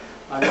 But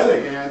on the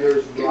other hand,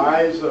 there's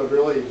rise of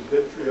really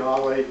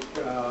vitriolic,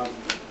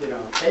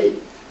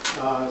 hate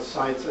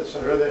sites,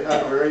 etc., that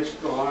have very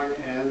strong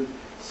and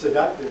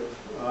seductive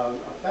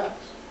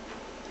effects.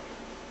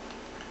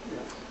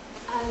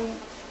 Yes.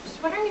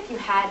 Just wondering if you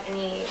had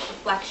any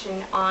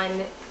reflection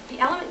on the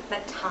element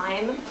that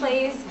time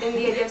plays in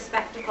the idea of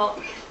spectacle,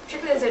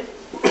 particularly as it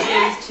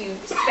pertains to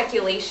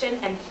speculation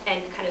and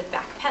kind of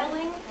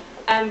backpedaling.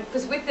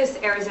 Because with this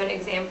Arizona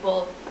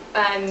example,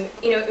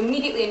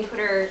 immediately in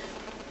Twitter,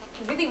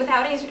 really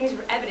without any sort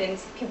of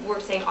evidence, people were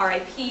saying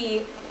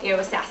RIP,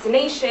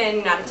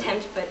 assassination, not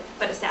attempt,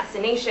 but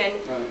assassination.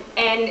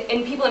 Right.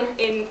 And people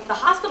in the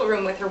hospital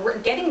room with her were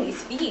getting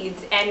these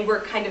feeds, and were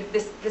kind of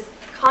this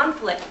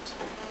conflict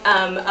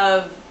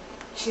of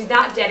she's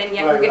not dead, and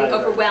yet we're getting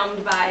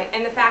overwhelmed by,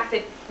 and the fact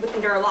that with the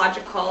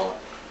neurological,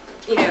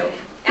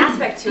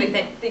 aspect to it,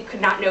 that they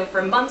could not know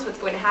for months what's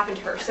going to happen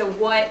to her. So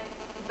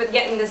but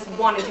yet in this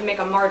wanting to make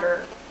a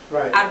martyr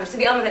out of her. So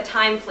the element that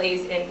time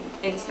plays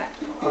in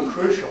spectacle.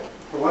 Crucial.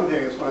 For one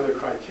thing, it's one of the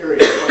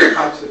criteria. What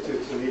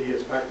constitutes a media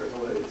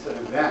spectacle? It's an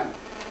event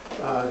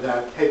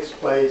that takes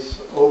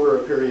place over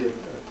a period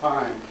of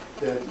time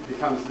that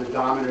becomes the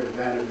dominant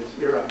event of its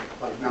era,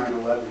 like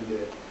 9/11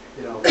 did.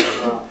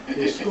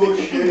 These school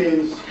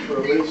shootings for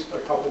at least a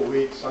couple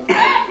weeks,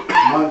 sometimes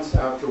months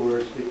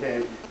afterwards,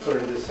 became sort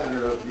of the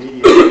center of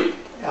media.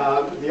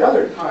 The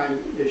other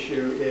time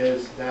issue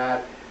is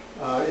that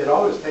it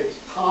always takes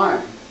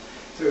time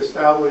to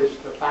establish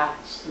the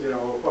facts,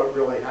 of what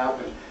really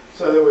happened.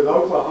 So that with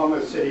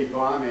Oklahoma City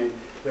bombing,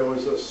 there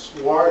was a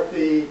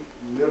swarthy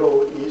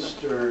Middle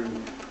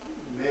Eastern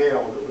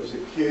male that was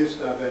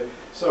accused of it.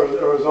 So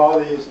there was all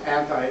these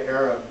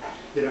anti-Arab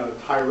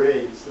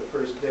tirades the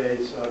first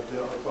days of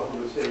the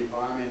Oklahoma City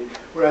bombing,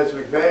 whereas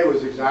McVeigh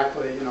was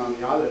exactly, on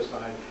the other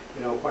side,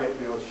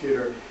 white male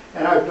shooter.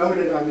 And I've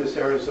noted on this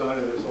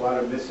Arizona, there's a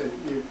lot of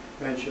you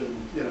mentioned,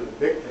 the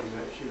victim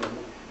that she was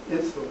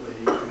instantly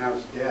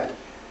pronounced dead,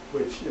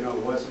 which,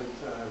 wasn't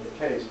the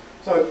case.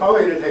 So it's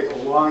probably going to take a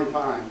long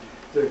time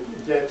to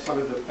get some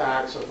of the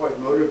facts of what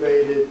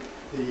motivated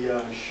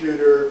the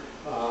shooter,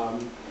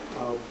 of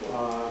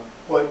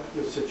what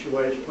the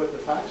situation, what the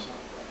facts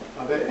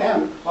are of it,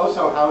 and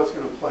also how it's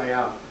going to play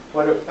out.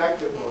 What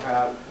effect it will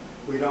have,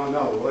 we don't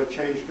know. Will it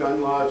change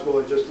gun laws? Will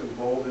it just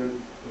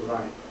embolden the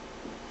right?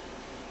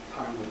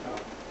 Time will tell.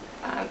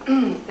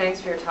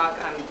 Thanks for your talk.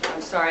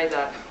 I'm sorry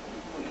that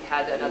we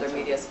had another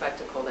media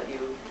spectacle that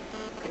you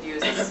could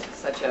use as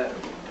such a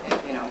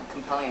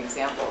compelling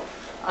example.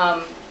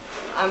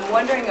 I'm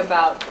wondering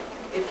about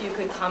if you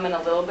could comment a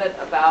little bit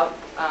about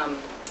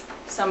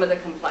some of the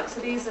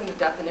complexities in the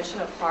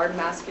definition of hard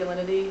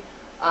masculinity,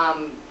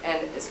 and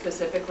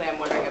specifically I'm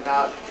wondering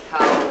about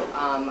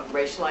how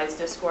racialized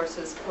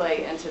discourses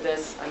play into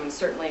this. I mean,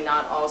 certainly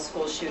not all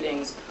school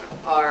shootings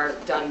are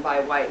done by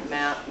white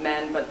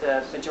men, but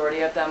the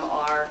majority of them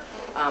are.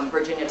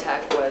 Virginia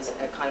Tech was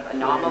a kind of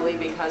anomaly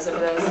because of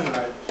this.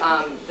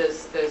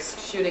 This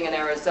shooting in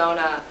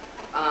Arizona,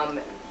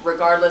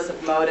 regardless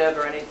of motive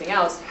or anything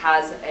else,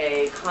 has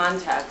a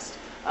context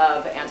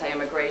of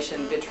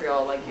anti-immigration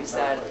vitriol, like you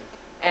said.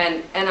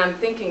 And I'm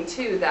thinking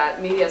too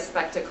that media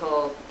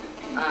spectacles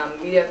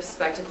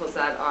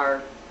that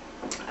are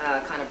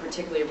kind of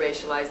particularly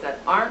racialized,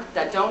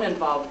 that don't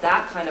involve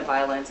that kind of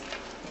violence,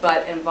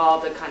 but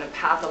involve the kind of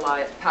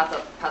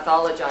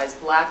pathologized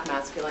black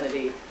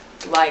masculinity,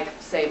 like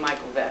say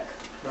Michael Vick.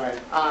 Right.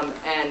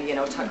 And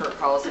Tucker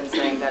Carlson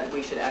saying that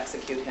we should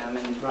execute him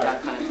and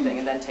that kind of thing,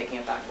 and then taking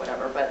it back,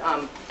 whatever. But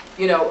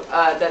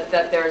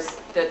that there's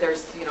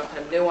kind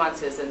of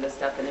nuances in this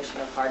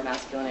definition of hard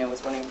masculinity. I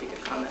was wondering if you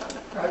could comment on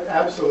that.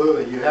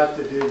 Absolutely. You have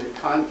to do the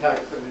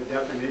context and the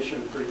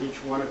definition for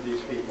each one of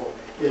these people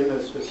in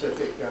the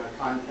specific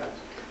context.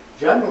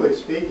 Generally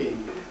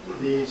speaking,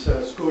 these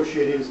school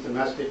shootings,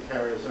 domestic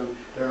terrorism,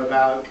 they're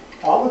about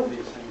all of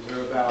these things.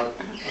 They're about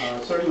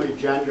certainly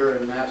gender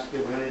and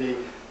masculinity,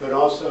 but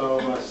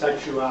also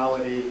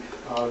sexuality,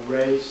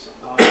 race,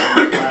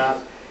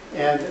 class.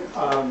 And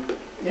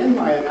in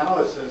my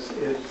analysis,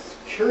 it's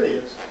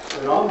curious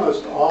that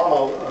almost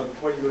all of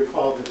what you would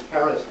call the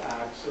terrorist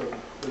acts of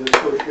the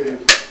school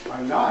shootings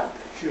are not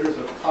shooters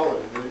of color.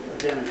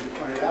 Again, as you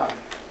pointed out,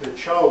 the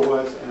Cho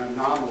was an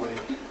anomaly,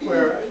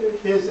 where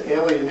his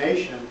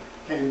alienation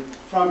came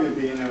from him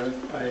being a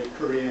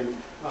Korean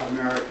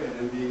American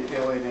and being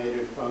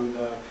alienated from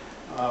the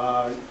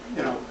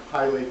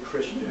highly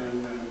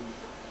Christian and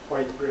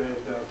white-bread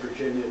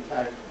Virginia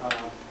Tech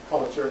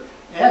culture,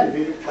 and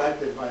being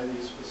attracted by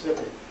these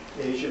specific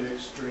Asian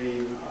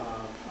extreme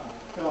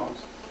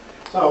films.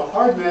 So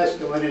hard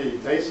masculinity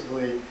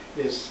basically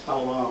is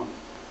Stallone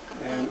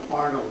and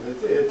Arnold.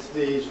 It's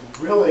these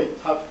really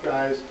tough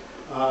guys.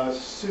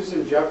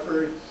 Susan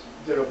Jeffers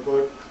did a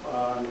book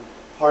on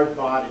Hard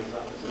Bodies,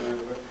 that was the name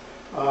of it.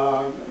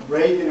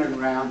 Reagan and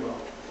Rambo,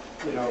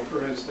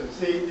 for instance.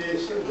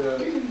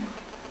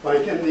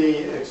 Like in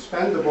the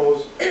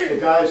Expendables, the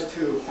guy's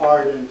too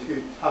hard and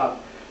too tough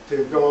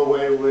to go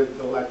away with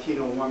the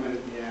Latino woman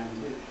at the end.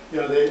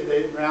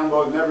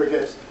 Rambo never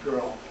gets the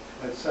girl,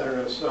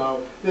 etc.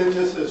 So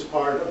this is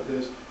part of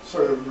this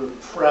sort of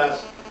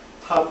repressed,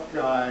 tough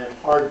guy,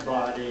 hard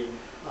body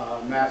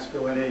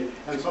masculinity.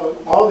 And so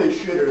all these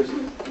shooters,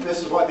 this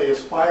is what they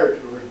aspire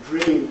to or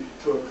dream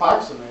to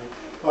approximate,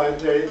 but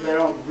they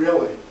don't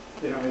really,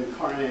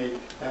 incarnate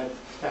that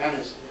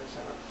fantasy,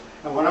 etc.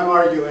 And when I'm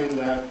arguing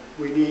that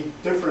we need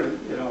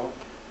different,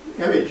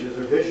 images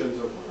or visions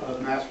of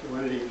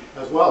masculinity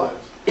as well as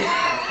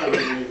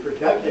femininity, for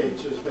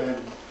decades there's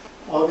been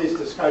all these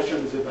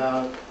discussions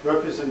about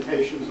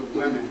representations of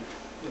women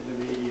in the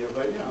media,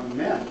 but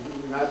men,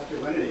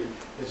 masculinity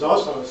is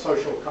also a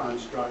social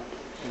construct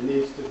and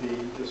needs to be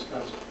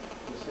discussed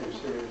with the same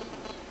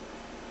seriousness.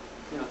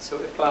 Yeah, so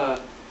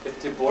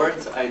if Du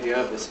Bois' idea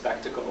of the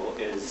spectacle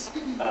is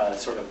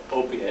sort of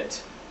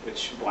opiate,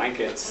 which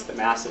blankets the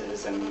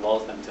masses and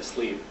lulls them to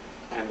sleep,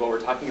 and what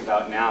we're talking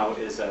about now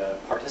is a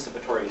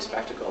participatory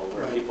spectacle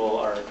where people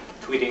are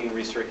tweeting,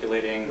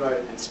 recirculating,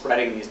 and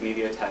spreading these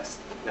media texts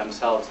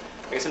themselves.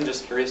 I guess I'm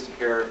just curious to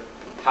hear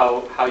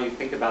how you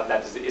think about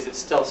that. Is it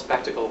still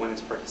spectacle when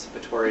it's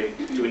participatory?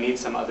 Do we need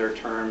some other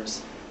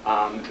terms?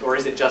 Or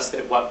is it just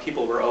that what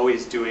people were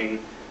always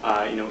doing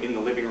in the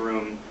living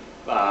room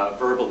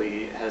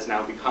verbally has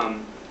now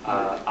become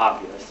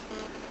obvious?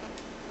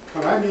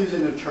 When I'm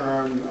using the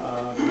term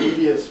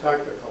media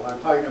spectacle,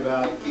 I'm talking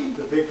about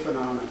the big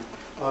phenomenon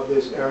of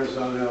this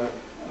Arizona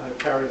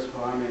terrorist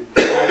bombing.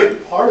 I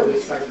think part of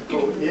this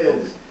spectacle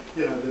is,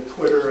 the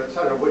Twitter,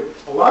 etc.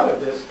 A lot of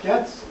this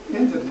gets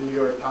into the New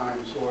York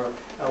Times or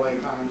LA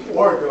Times,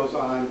 or it goes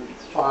on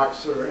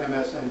Fox or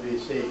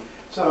MSNBC.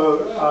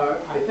 So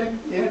I think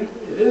it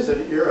is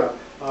an era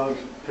of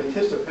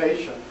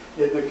participation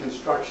in the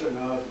construction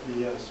of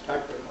the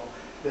spectacle.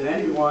 that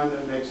anyone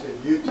that makes a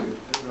YouTube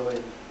that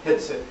really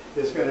hits it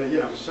is going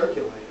to,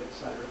 circulate,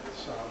 etc.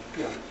 So,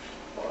 yeah.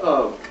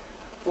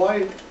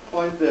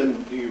 Why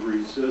then do you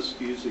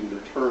resist using the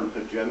term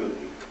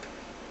hegemony?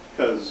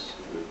 Because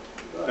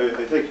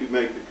I think you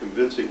make a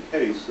convincing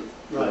case that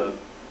the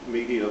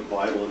media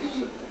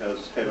violence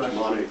has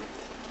hegemonic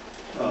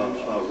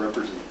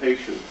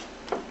representation.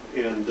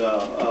 And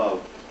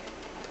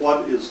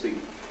what is the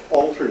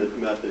alternate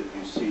method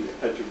you see to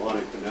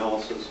hegemonic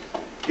analysis,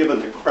 given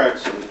that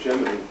cracks of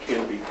hegemony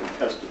can be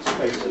contested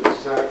spaces?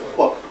 Exactly.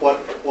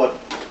 What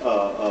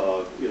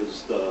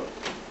is the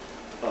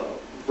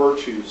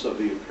virtues of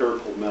the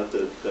empirical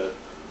method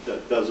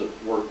that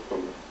doesn't work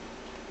from the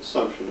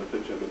assumption of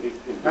hegemony?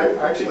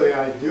 Actually,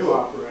 I do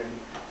operate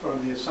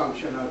from the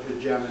assumption of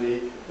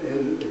hegemony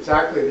in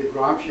exactly the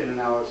Gramscian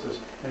analysis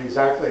and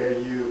exactly how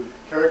you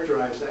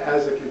characterize it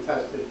as a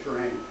contested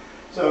terrain.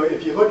 So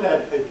if you look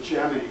at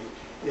hegemony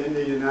in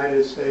the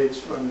United States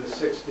from the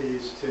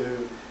 60s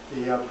to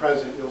the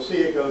present, you'll see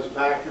it goes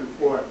back and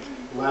forth,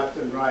 left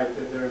and right,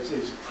 that there's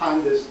these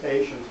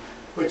contestations,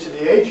 which in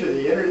the age of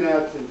the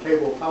internet and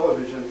cable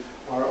television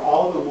are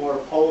all the more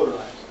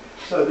polarized.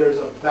 So there's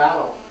a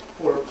battle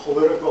for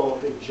political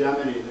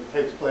hegemony that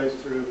takes place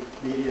through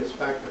media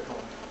spectacle.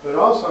 But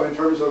also in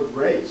terms of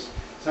race,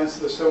 since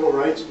the civil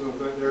rights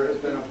movement, there has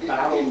been a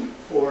battle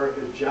for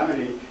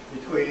hegemony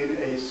between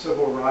a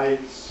civil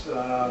rights,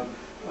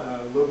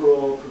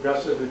 liberal,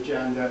 progressive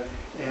agenda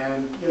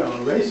and, a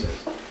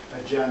racist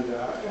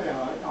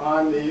agenda.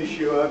 On the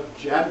issue of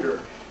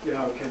gender,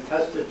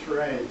 contested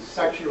terrain,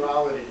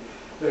 sexuality.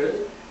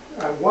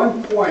 At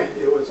one point,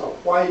 it was a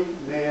white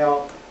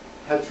male,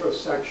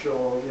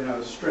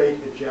 heterosexual, straight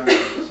hegemony,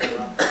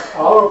 etc.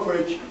 All of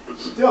which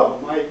still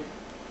might,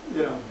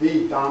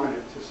 be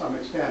dominant to some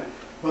extent,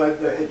 but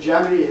the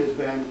hegemony has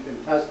been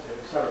contested,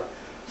 etc.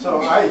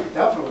 So I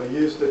definitely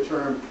use the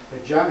term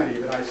hegemony,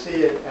 but I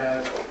see it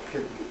as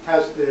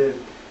contested,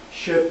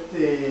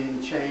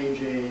 shifting,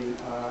 changing,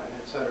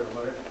 etc.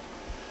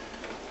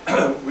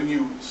 When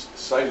you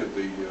cited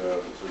the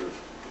sort of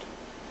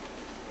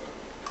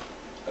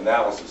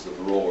analysis of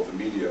the role of the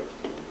media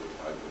that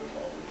I've been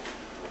involved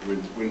in,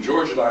 when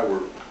George and I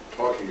were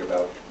talking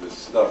about this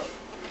stuff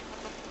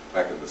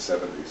back in the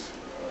 70s,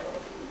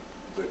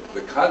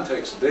 the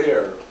context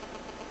there,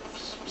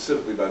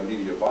 specifically about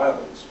media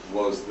violence,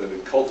 was that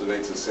it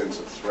cultivates a sense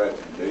of threat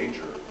and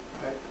danger,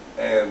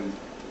 and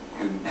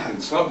in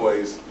some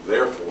ways,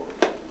 therefore,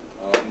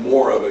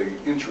 more of an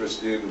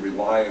interest in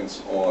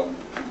reliance on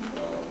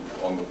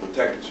the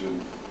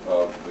protection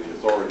of the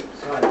authorities.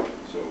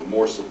 So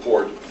more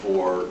support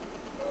for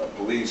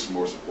police,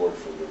 more support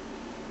for the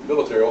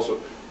military, also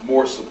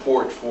more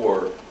support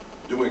for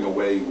doing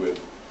away with,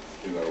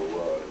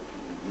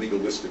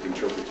 legalistic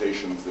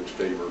interpretations that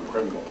favor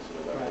criminals,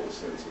 that whole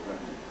sense of that.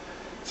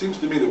 It seems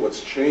to me that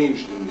what's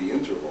changed in the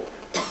interval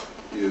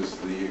is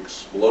the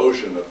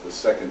explosion of the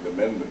Second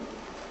Amendment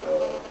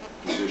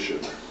position,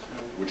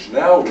 which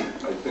now,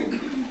 I think,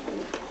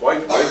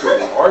 quite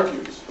regularly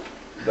argues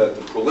that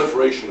the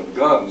proliferation of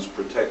guns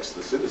protects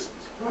the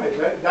citizens. Right,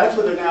 that's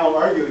what they're now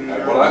arguing.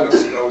 And I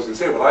was going to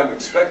say, what I'm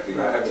expecting,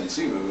 I haven't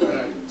seen it,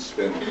 I didn't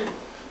spend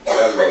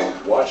Saturday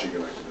watching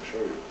it, I can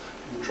assure you.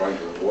 I'm trying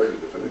to avoid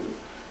it, if anything.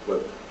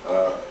 But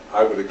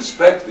I would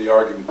expect the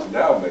argument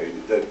now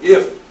made that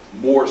if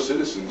more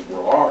citizens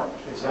were armed,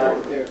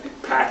 or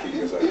packing,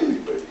 as I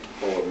believe they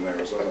call it in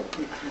Arizona,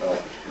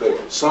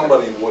 that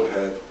somebody would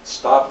have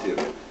stopped him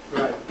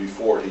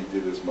before he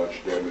did as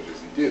much damage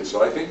as he did.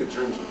 So I think in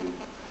terms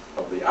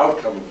of the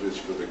outcome of this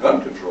for the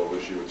gun control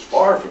issue, it's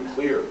far from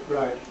clear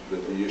that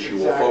the issue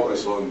will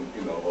focus on,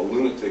 a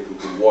lunatic who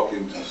can walk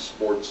into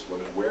sports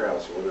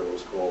warehouse or whatever it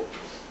was called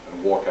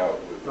and walk out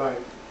with guns.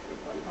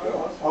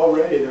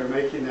 Already they're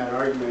making that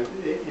argument.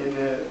 In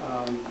the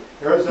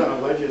Arizona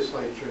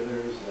legislature,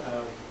 there's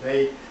a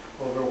debate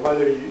over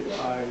whether you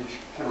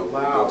can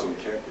allow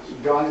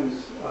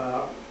guns,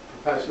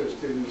 professors,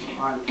 students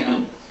on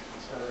campus,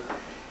 etc.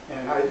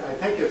 And I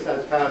think if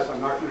that's passed,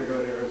 I'm not going to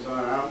go to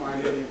Arizona. I don't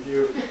mind any of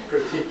you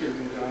critiquing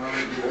me.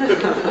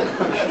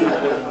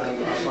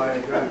 Buy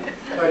a gun.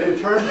 But in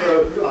terms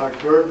of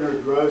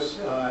Gerdner, Gross,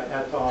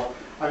 et al.,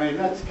 I mean,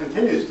 that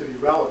continues to be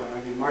relevant.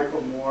 I mean,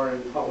 Michael Moore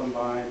and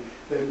Columbine,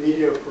 the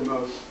media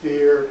promotes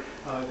fear.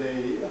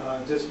 They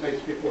just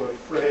makes people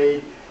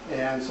afraid,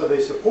 and so they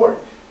support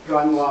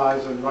gun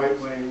laws and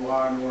right-wing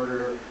law and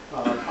order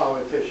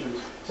politicians.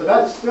 So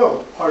that's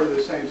still part of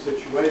the same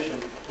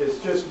situation. It's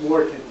just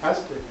more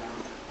contested now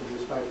with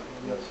respect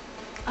to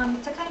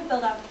this. To kind of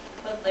build up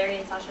both Larry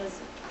and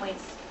Sasha's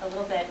points a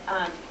little bit,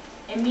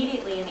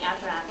 immediately in the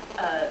aftermath,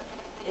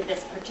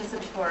 this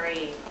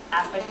participatory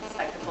aspect of the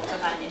spectacle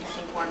took on an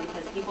interesting form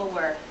because people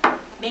were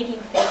making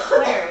fake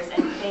Twitters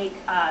and fake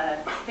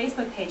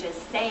Facebook pages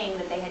saying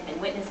that they had been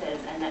witnesses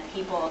and that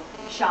people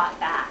shot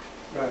back,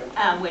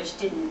 which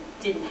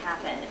didn't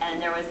happen.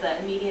 And there was the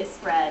immediate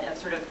spread of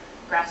sort of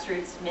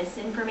grassroots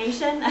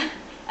misinformation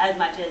as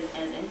much as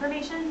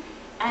information.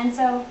 And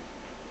so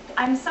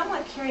I'm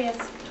somewhat curious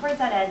towards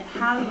that end,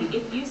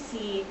 if you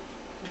see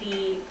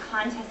the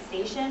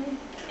contestation,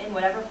 in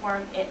whatever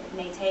form it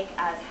may take,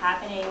 as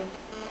happening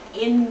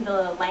in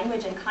the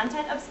language and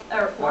content of,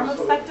 or form of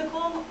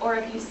spectacle, or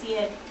if you see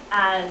it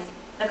as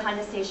the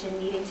contestation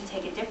needing to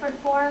take a different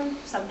form,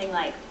 something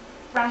like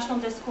rational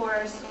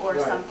discourse or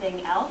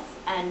something else,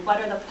 and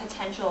what are the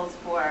potentials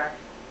for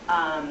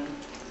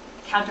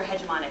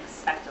counter-hegemonic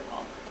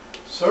spectacle?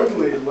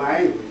 Certainly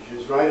language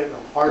is right at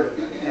the heart of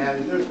it,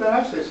 and there's been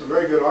actually some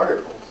very good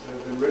articles that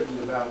have been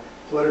written about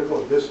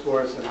political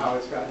discourse and how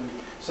it's gotten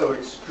so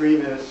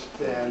extremist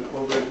and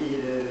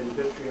overheated and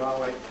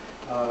vitriolic,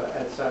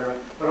 etc.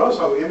 But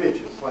also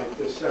images like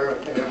the Sarah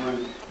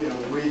Palin,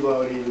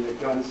 reloading the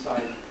gun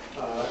sight,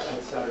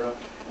 etc.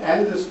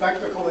 And the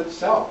spectacle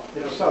itself.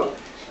 So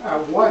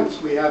at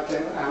once we have to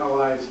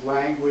analyze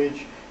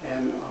language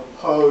and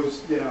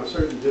oppose,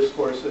 certain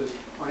discourses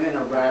in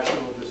a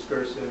rational,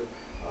 discursive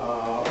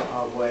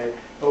way.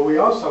 But we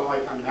also,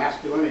 like on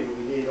masculinity,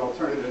 we need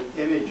alternative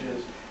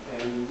images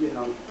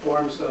and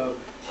forms of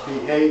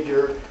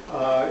behavior.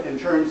 In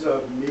terms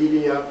of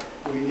media,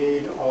 we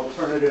need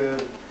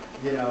alternative,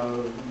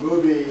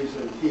 movies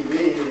and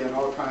TV and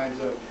all kinds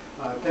of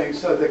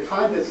things. So the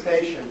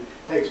contestation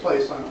takes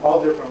place on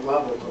all different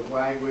levels of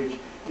language,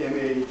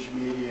 image,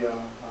 media,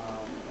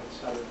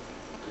 etc.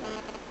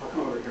 I'll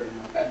come over here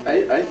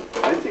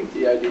now. I think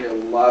the idea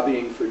of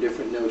lobbying for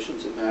different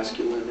notions of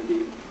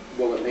masculinity,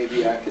 while it may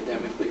be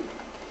academically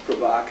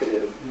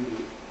provocative,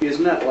 is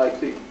not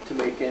likely to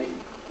make any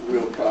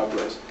real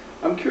progress.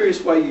 I'm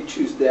curious why you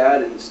choose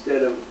that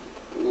instead of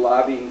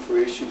lobbying for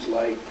issues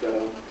like,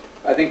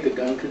 I think the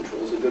gun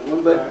control is a good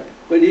one,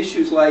 but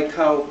issues like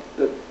how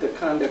the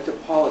conduct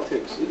of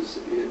politics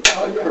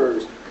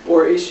occurs,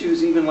 or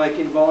issues even like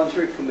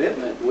involuntary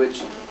commitment,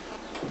 which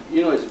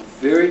is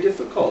very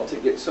difficult to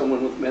get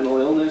someone with mental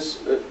illness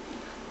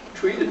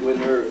treated when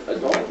they're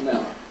adult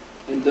now.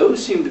 And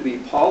those seem to be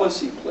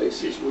policy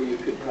places where you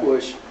could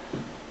push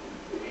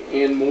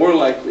and more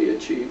likely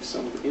achieve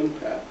some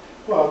impact.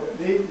 Well,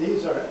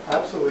 these are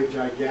absolutely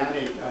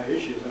gigantic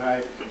issues, and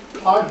I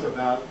talked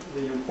about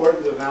the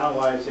importance of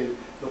analyzing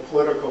the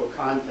political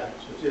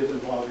context, which is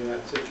involved in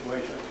that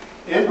situation.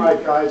 In my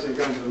Guides and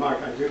Guns and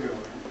Muck, I do go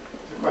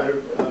into quite a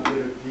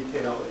bit of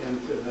detail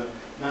into the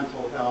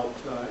mental health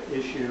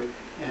issue,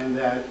 and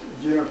that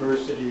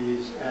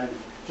universities and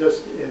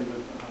just in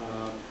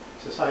the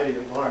society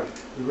at large,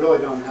 we really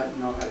don't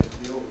know how to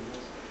deal with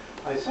this.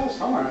 I saw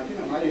someone, I think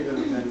it might even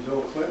have been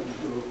Bill Clinton,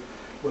 who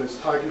was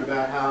talking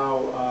about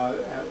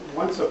how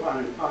once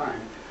upon a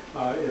time,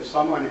 if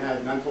someone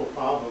had mental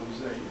problems,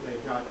 they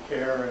got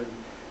care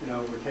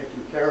and were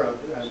taken care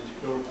of, and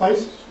there were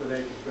places where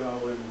they could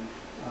go and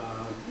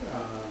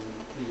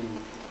be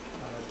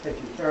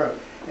taken care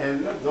of.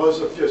 And those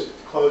have just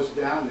closed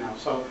down now.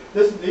 So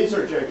these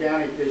are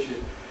gigantic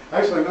issues.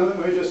 Actually, let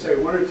me just say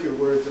one or two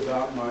words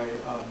about my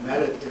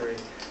meta theory,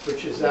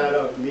 which is that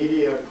of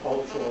media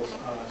cultural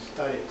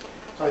studies.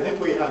 So I think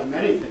we have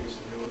many things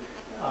to do.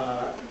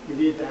 You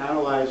need to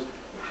analyze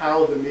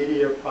how the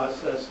media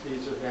process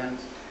these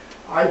events.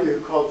 I do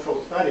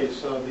cultural studies,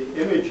 so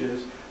the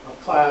images of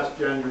class,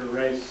 gender,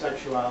 race,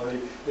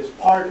 sexuality is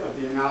part of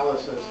the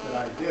analysis that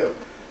I do.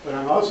 But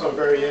I'm also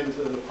very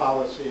into the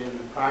policy and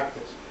the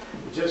practice.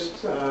 Just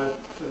for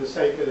the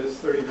sake of this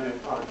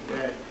 30-minute talk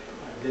today,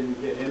 I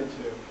didn't get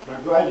into. But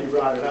I'm glad you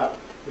brought it up,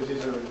 because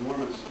these are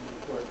enormously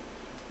important.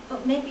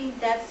 Well, maybe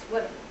that's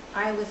what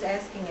I was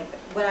asking about,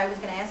 what I was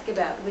going to ask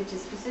about, which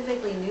is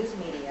specifically news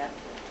media.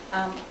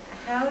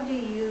 How do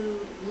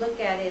you look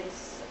at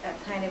its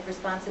kind of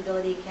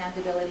responsibility,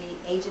 accountability,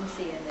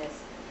 agency in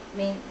this? I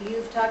mean,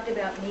 you've talked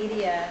about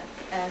media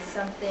as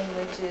something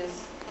which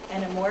is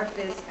an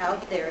amorphous,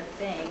 out there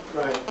thing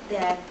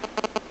that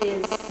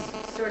is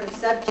sort of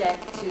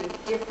subject to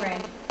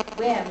different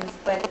whims,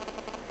 but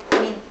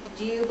I mean,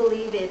 do you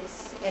believe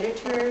it's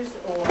editors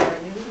or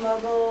news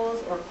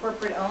moguls or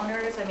corporate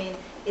owners? I mean,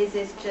 is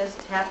this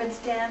just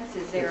happenstance?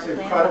 Is there a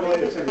plan?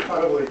 It's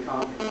incredibly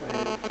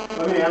complicated.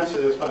 Let me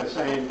answer this by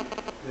saying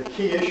the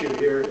key issue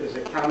here is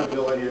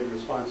accountability and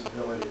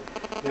responsibility.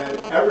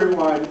 That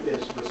everyone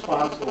is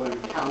responsible and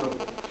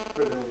accountable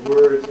for their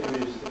words,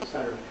 images,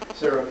 etc.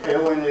 Sarah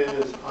Palin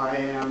is, I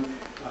am,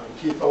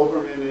 Keith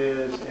Olbermann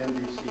is,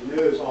 NBC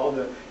News, all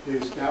the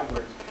news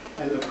networks.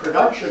 And the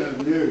production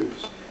of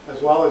news,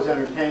 as well as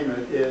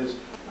entertainment, is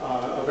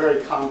a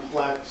very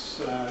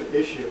complex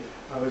issue.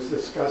 I was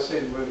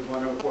discussing with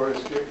one of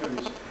Boris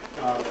Newcomb's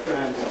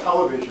friends,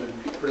 television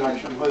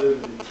production, whether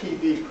the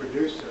TV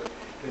producer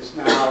is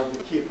now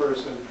the key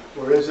person,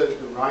 or is it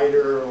the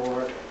writer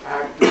or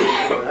actors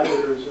or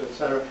editors,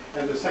 etc.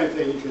 And the same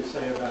thing you could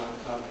say about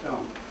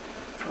film.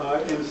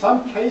 In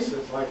some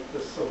cases, like the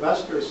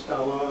Sylvester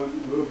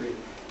Stallone movie,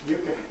 you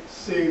can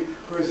see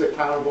who's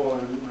accountable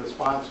and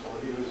responsible.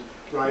 He was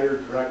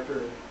writer,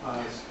 director,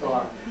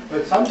 star.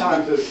 But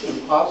sometimes it's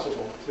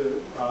impossible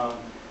to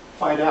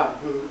find out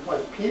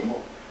what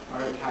people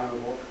are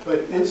accountable, but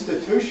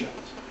institutions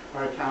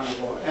are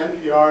accountable.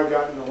 NPR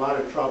got in a lot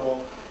of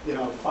trouble,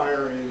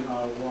 firing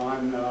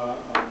Juan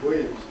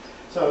Williams.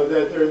 So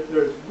that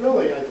there's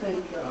really, I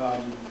think,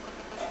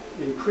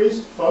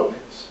 increased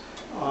focus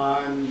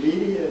on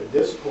media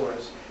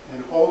discourse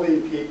and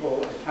holding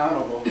people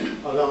accountable,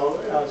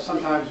 although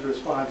sometimes the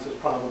response is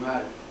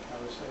problematic.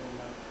 I was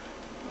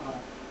saying,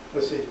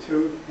 let's see,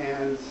 2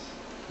 hands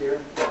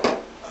here.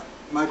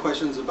 My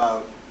question is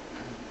about,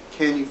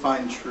 can you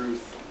find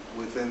truth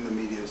within the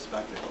media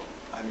spectacle?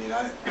 I mean,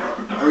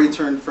 I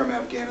returned from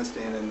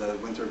Afghanistan in the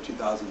winter of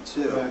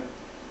 2002, Right.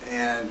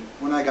 and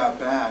when I got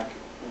back,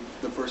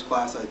 the first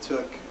class I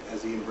took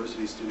as a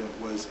university student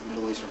was a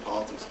Middle Eastern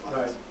politics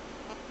class. Right.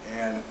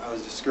 And I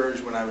was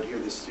discouraged when I would hear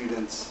the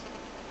students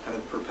kind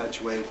of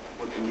perpetuate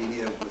what the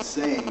media was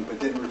saying, but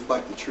didn't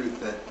reflect the truth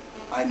that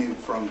I knew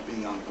from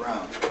being on the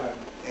ground. Right.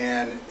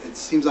 And it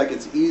seems like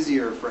it's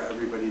easier for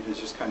everybody to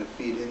just kind of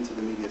feed into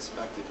the media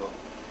spectacle.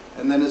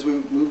 And then as we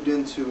moved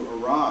into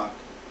Iraq,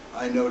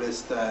 I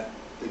noticed that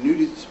the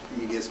news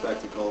media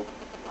spectacle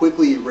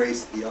quickly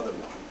erased the other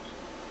one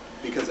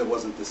because it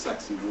wasn't the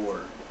sexy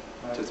war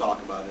to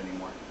talk about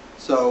anymore.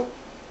 So,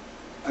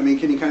 I mean,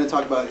 can you kind of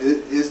talk about,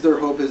 is there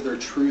hope, is there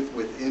truth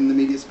within the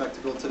media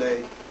spectacle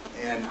today,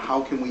 and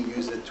how can we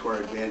use it to our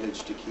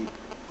advantage to keep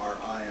our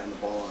eye on the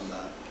ball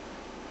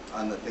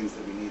on the things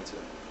that we need to?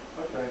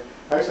 Okay.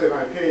 Actually,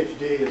 my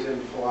PhD is in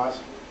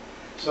philosophy,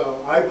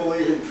 so I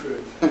believe in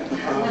truth, but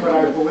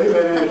I believe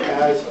in it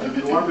as a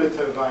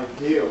normative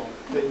ideal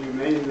that you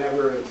may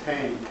never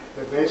attain.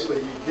 That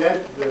basically you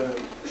get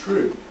the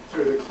truth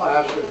through the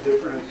clash of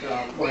different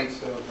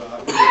points of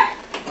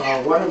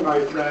view. One of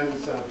my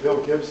friends,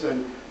 Bill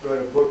Gibson,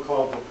 wrote a book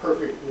called The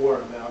Perfect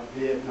War about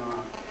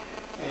Vietnam.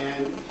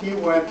 And he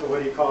went to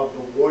what he called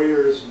the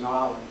warrior's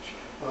knowledge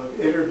of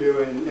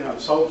interviewing,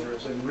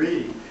 soldiers and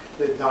reading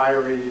the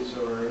diaries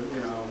or,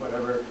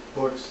 whatever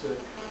books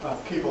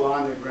that people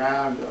on the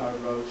ground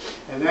wrote,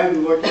 and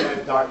then looking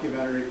at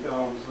documentary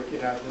films,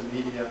 looking at the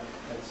media,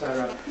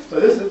 etc. So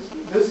this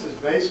is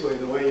basically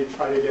the way you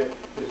try to get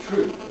the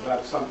truth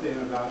about something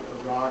about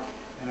Iraq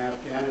and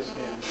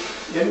Afghanistan.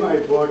 In my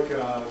book,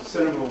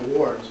 Cinema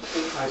Wars,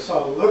 I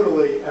saw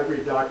literally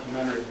every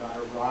documentary about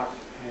Iraq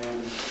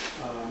and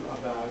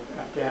about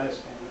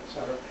Afghanistan,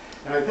 etc.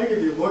 And I think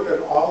if you look at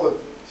all of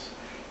these,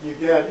 you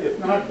get, if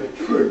not the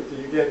truth,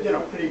 you get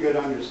pretty good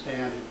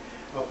understanding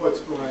of what's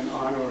going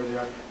on over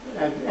there,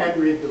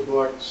 and read the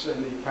books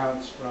and the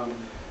accounts from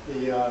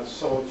the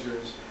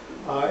soldiers.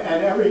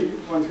 And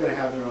everyone's going to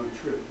have their own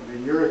truth. I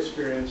mean, your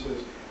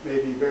experiences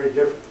may be very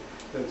different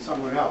than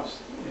someone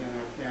else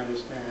in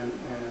Afghanistan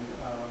and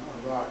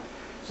Iraq.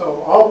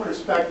 So all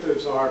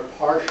perspectives are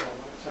partial,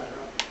 etc.,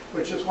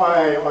 which is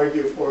why I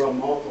argue for a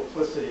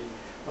multiplicity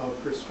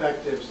of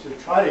perspectives to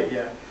try to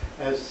get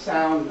as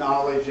sound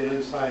knowledge and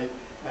insight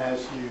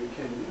as you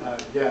can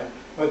get.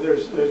 But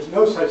there's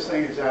no such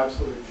thing as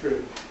absolute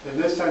truth. In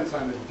this sense,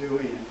 I'm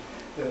doing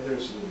it. That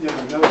there's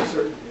no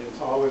certainty.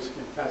 It's always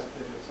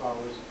contested. It's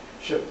always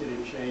shifted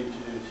and changed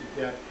as you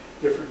get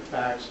different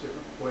facts,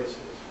 different voices,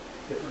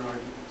 different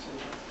arguments.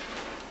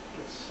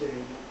 Let's see.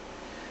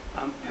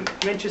 I'm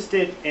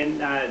interested in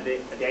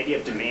the idea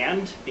of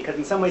demand, because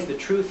in some ways the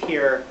truth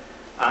here,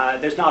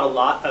 there's not a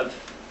lot of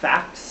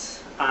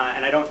facts,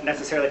 and I don't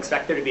necessarily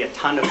expect there to be a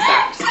ton of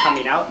facts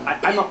coming out.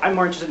 I'm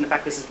more interested in the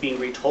fact this is being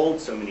retold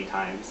so many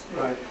times.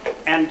 Right.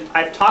 And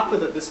I've talked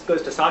with, this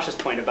goes to Sasha's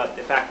point about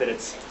the fact that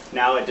it's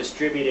now a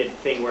distributed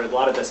thing where a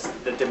lot of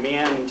the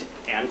demand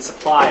and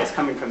supply is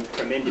coming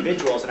from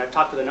individuals, and I've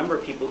talked with a number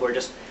of people who are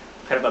just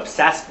kind of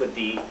obsessed with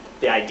the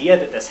idea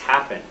that this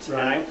happened.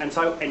 Right.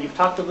 And you've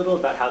talked a little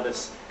about how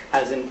this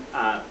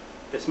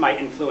this might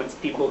influence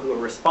people who are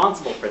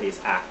responsible for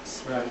these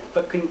acts. Right.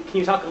 But can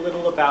you talk a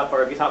little about, or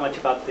have you thought much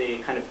about the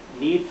kind of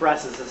need for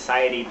us as a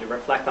society to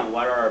reflect on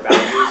what are our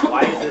values?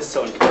 Why is this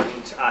so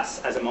important to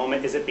us as a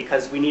moment? Is it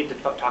because we need to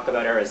talk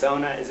about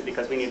Arizona? Is it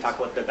because we need to talk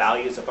about the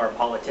values of our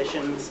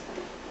politicians?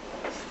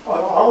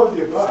 All of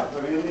the above.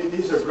 I mean,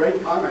 these are great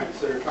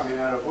comments that are coming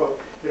out of what,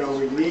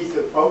 we need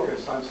to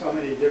focus on so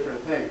many different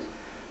things.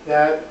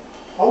 That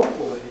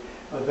hopefully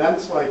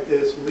events like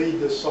this lead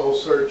to soul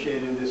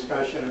searching and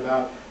discussion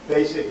about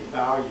basic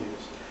values.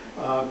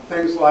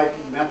 Things like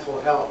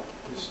mental health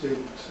for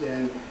students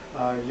in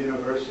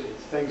universities,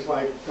 things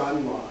like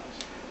gun laws,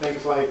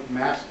 things like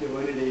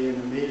masculinity in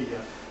the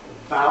media,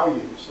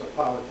 values of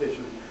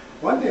politicians.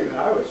 One thing that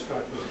I was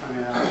struck was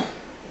coming out,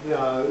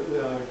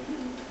 the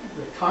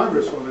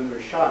congresswoman who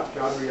was shot,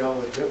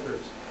 Gabriela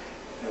Giffords,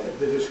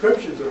 the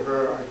descriptions of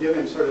her are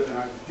giving sort of an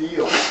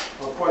ideal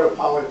of what a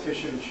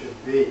politician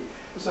should be.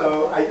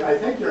 So I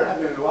think you're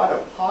having a lot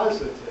of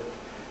positive,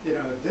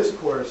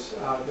 discourse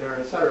out there,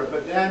 et cetera.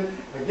 But then,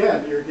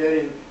 again, you're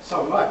getting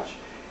so much.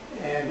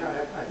 And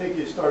I think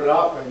you started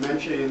off by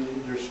mentioning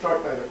you're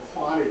struck by the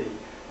quantity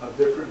of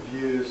different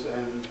views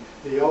and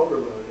the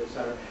overload, et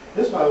cetera.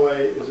 This, by the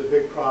way, is a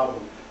big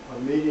problem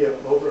of media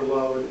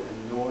overload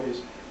and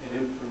noise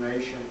and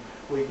information.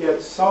 We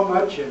get so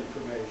much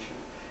information.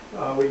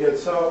 We get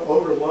so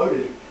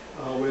overloaded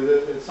with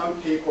it that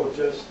some people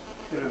just,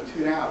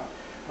 tune out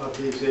of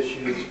these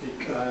issues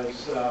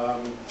because,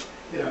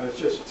 it's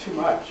just too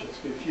much. It's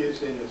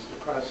confusing, it's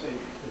depressing,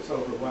 it's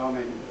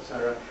overwhelming,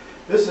 etc.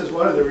 This is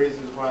one of the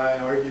reasons why I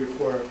argue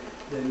for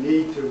the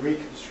need to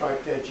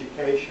reconstruct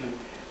education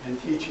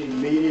and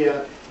teaching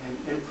media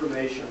and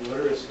information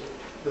literacy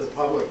to the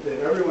public, that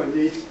everyone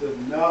needs to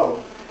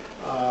know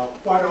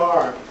what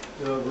are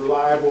the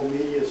reliable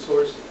media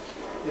sources,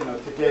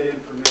 to get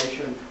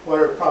information, what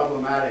are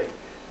problematic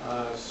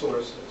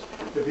sources,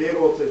 to be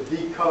able to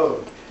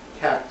decode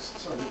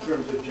texts in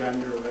terms of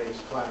gender, race,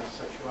 class,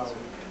 sexuality,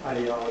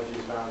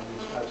 ideologies, values,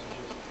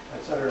 messages,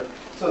 etc.,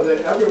 so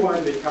that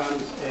everyone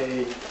becomes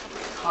a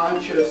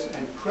conscious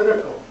and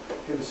critical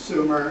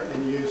consumer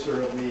and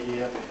user of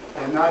media,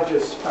 and not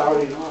just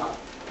spouting off,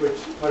 which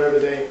whatever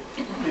they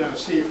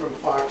see from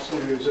Fox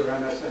News or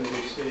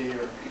MSNBC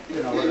or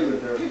whatever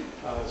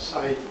their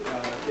site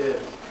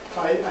is.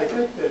 I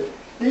think that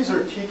these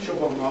are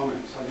teachable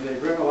moments. I mean, they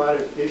bring a lot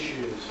of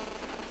issues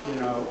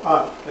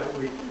up that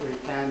we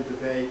can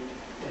debate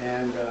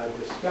and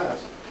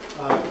discuss.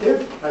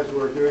 If, as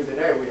we're doing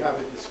today, we have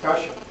a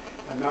discussion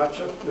and not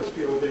just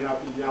people getting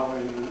up and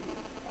yelling.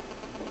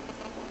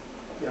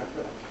 Yeah,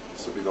 go ahead.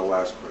 This will be the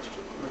last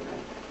question.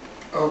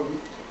 Okay.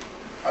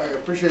 I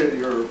appreciated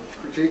your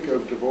critique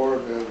of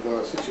Debord and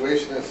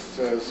situationists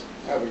as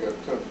having a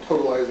kind of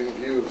totalizing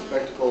view of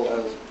spectacle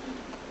as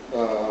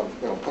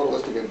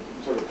totalistic and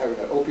sort of having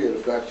that opiate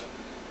effect,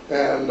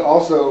 and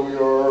also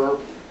your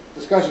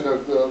discussion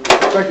of the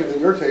perspective that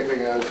you're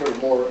taking as sort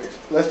of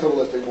less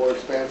totalistic, more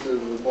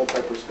expansive, with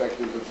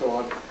multi-perspectives and so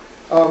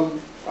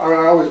on.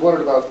 I always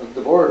wondered about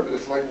Debord.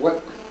 It's like,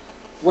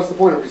 what's the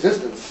point of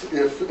resistance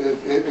if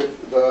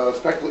the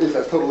spectacle is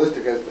as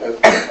totalistic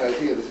as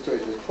he in the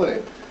situationist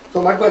claim?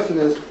 So my question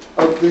is,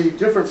 of the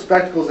different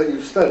spectacles that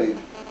you've studied,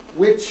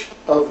 which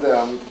of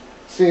them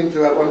seem to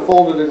have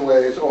unfolded in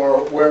ways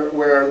or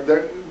where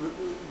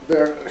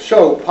they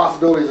show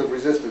possibilities of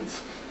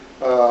resistance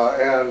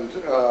and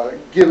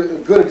give a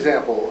good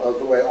example of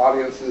the way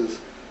audiences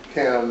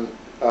can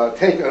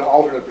take an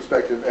alternate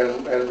perspective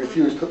and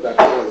refuse that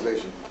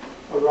totalization?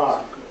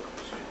 Iraq.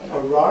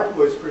 Iraq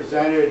was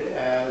presented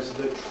as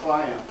the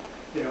triumph,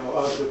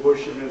 of the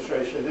Bush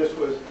administration. This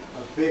was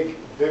a big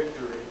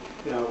victory,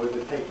 with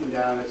the taking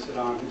down of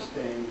Saddam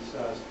Hussein's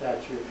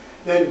statue.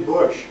 Then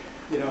Bush,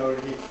 he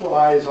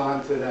flies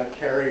onto that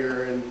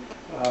carrier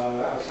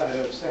outside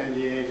of San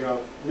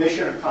Diego,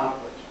 mission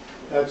accomplished,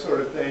 that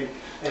sort of thing.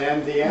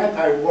 And the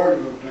anti-war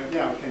movement,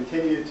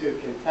 continued to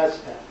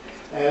contest that,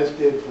 as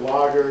did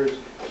bloggers,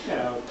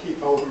 Keith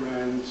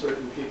Olbermann,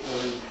 certain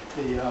people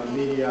in the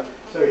media.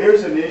 So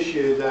here's an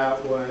issue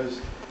that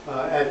was,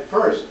 at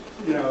first,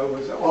 it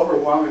was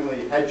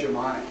overwhelmingly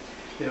hegemonic.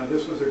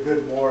 This was a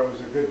good war, it was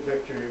a good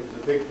victory, it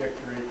was a big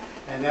victory,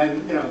 and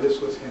then,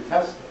 this was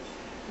contested,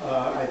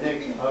 I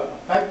think,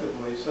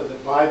 effectively, so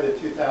that by the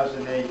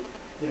 2008,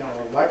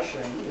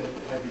 election,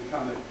 it had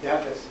become a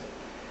deficit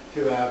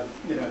to have,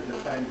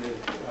 defended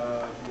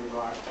the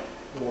Iraq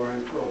war,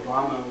 and for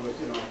Obama was,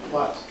 a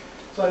plus.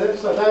 So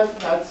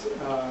that's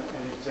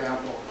an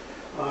example.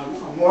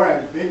 More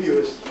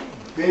ambiguous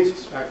big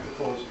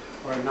spectacles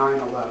are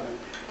 9/11.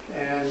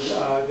 And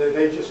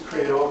they just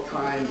create all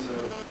kinds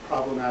of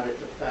problematic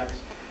effects.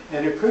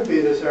 And it could be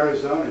this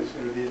Arizona is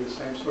going to be the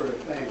same sort of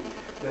thing,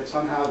 that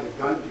somehow the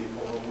gun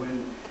people will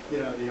win,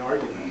 the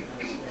argument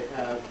as they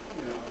have,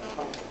 a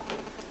couple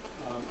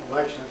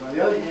elections. On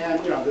the other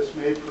hand, this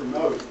may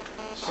promote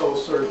soul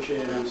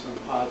searching and some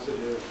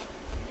positive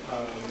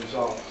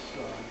results.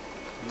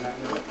 On that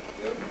note.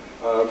 Yep.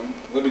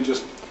 Let me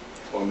just,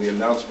 on the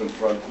announcement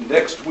front,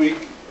 next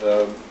week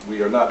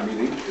we are not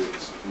meeting.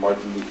 It's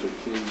Martin Luther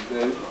King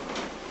Day.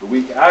 The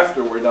week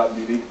after we're not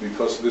meeting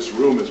because this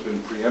room has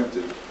been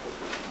preempted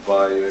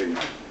by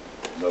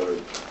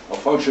a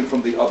function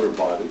from the other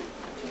body.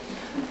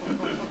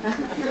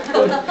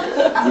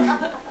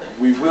 But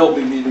we will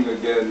be meeting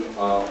again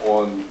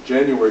on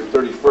January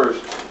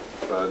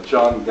 31st.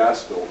 John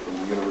Gaskell from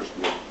the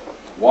University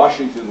of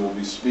Washington will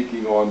be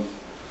speaking on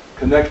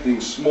connecting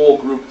small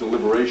group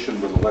deliberation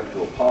with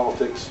electoral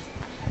politics,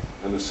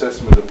 an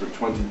assessment of the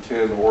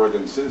 2010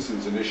 Oregon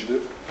Citizens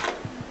Initiative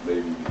may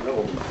be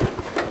relevant.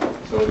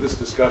 So in this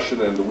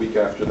discussion and the week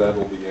after that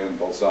will be Ann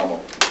Balsamo.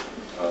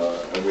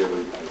 And we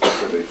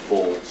have a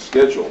full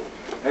schedule.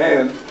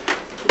 And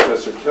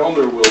Professor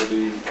Kellner will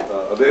be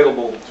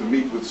available to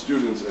meet with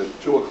students at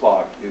 2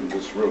 o'clock in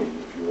this room.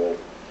 If you all,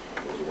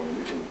 those who want to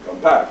meet him, come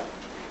back.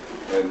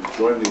 And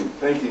join me in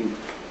thanking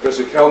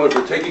Professor Kellner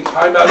for taking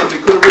time out, and he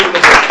could have written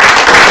this.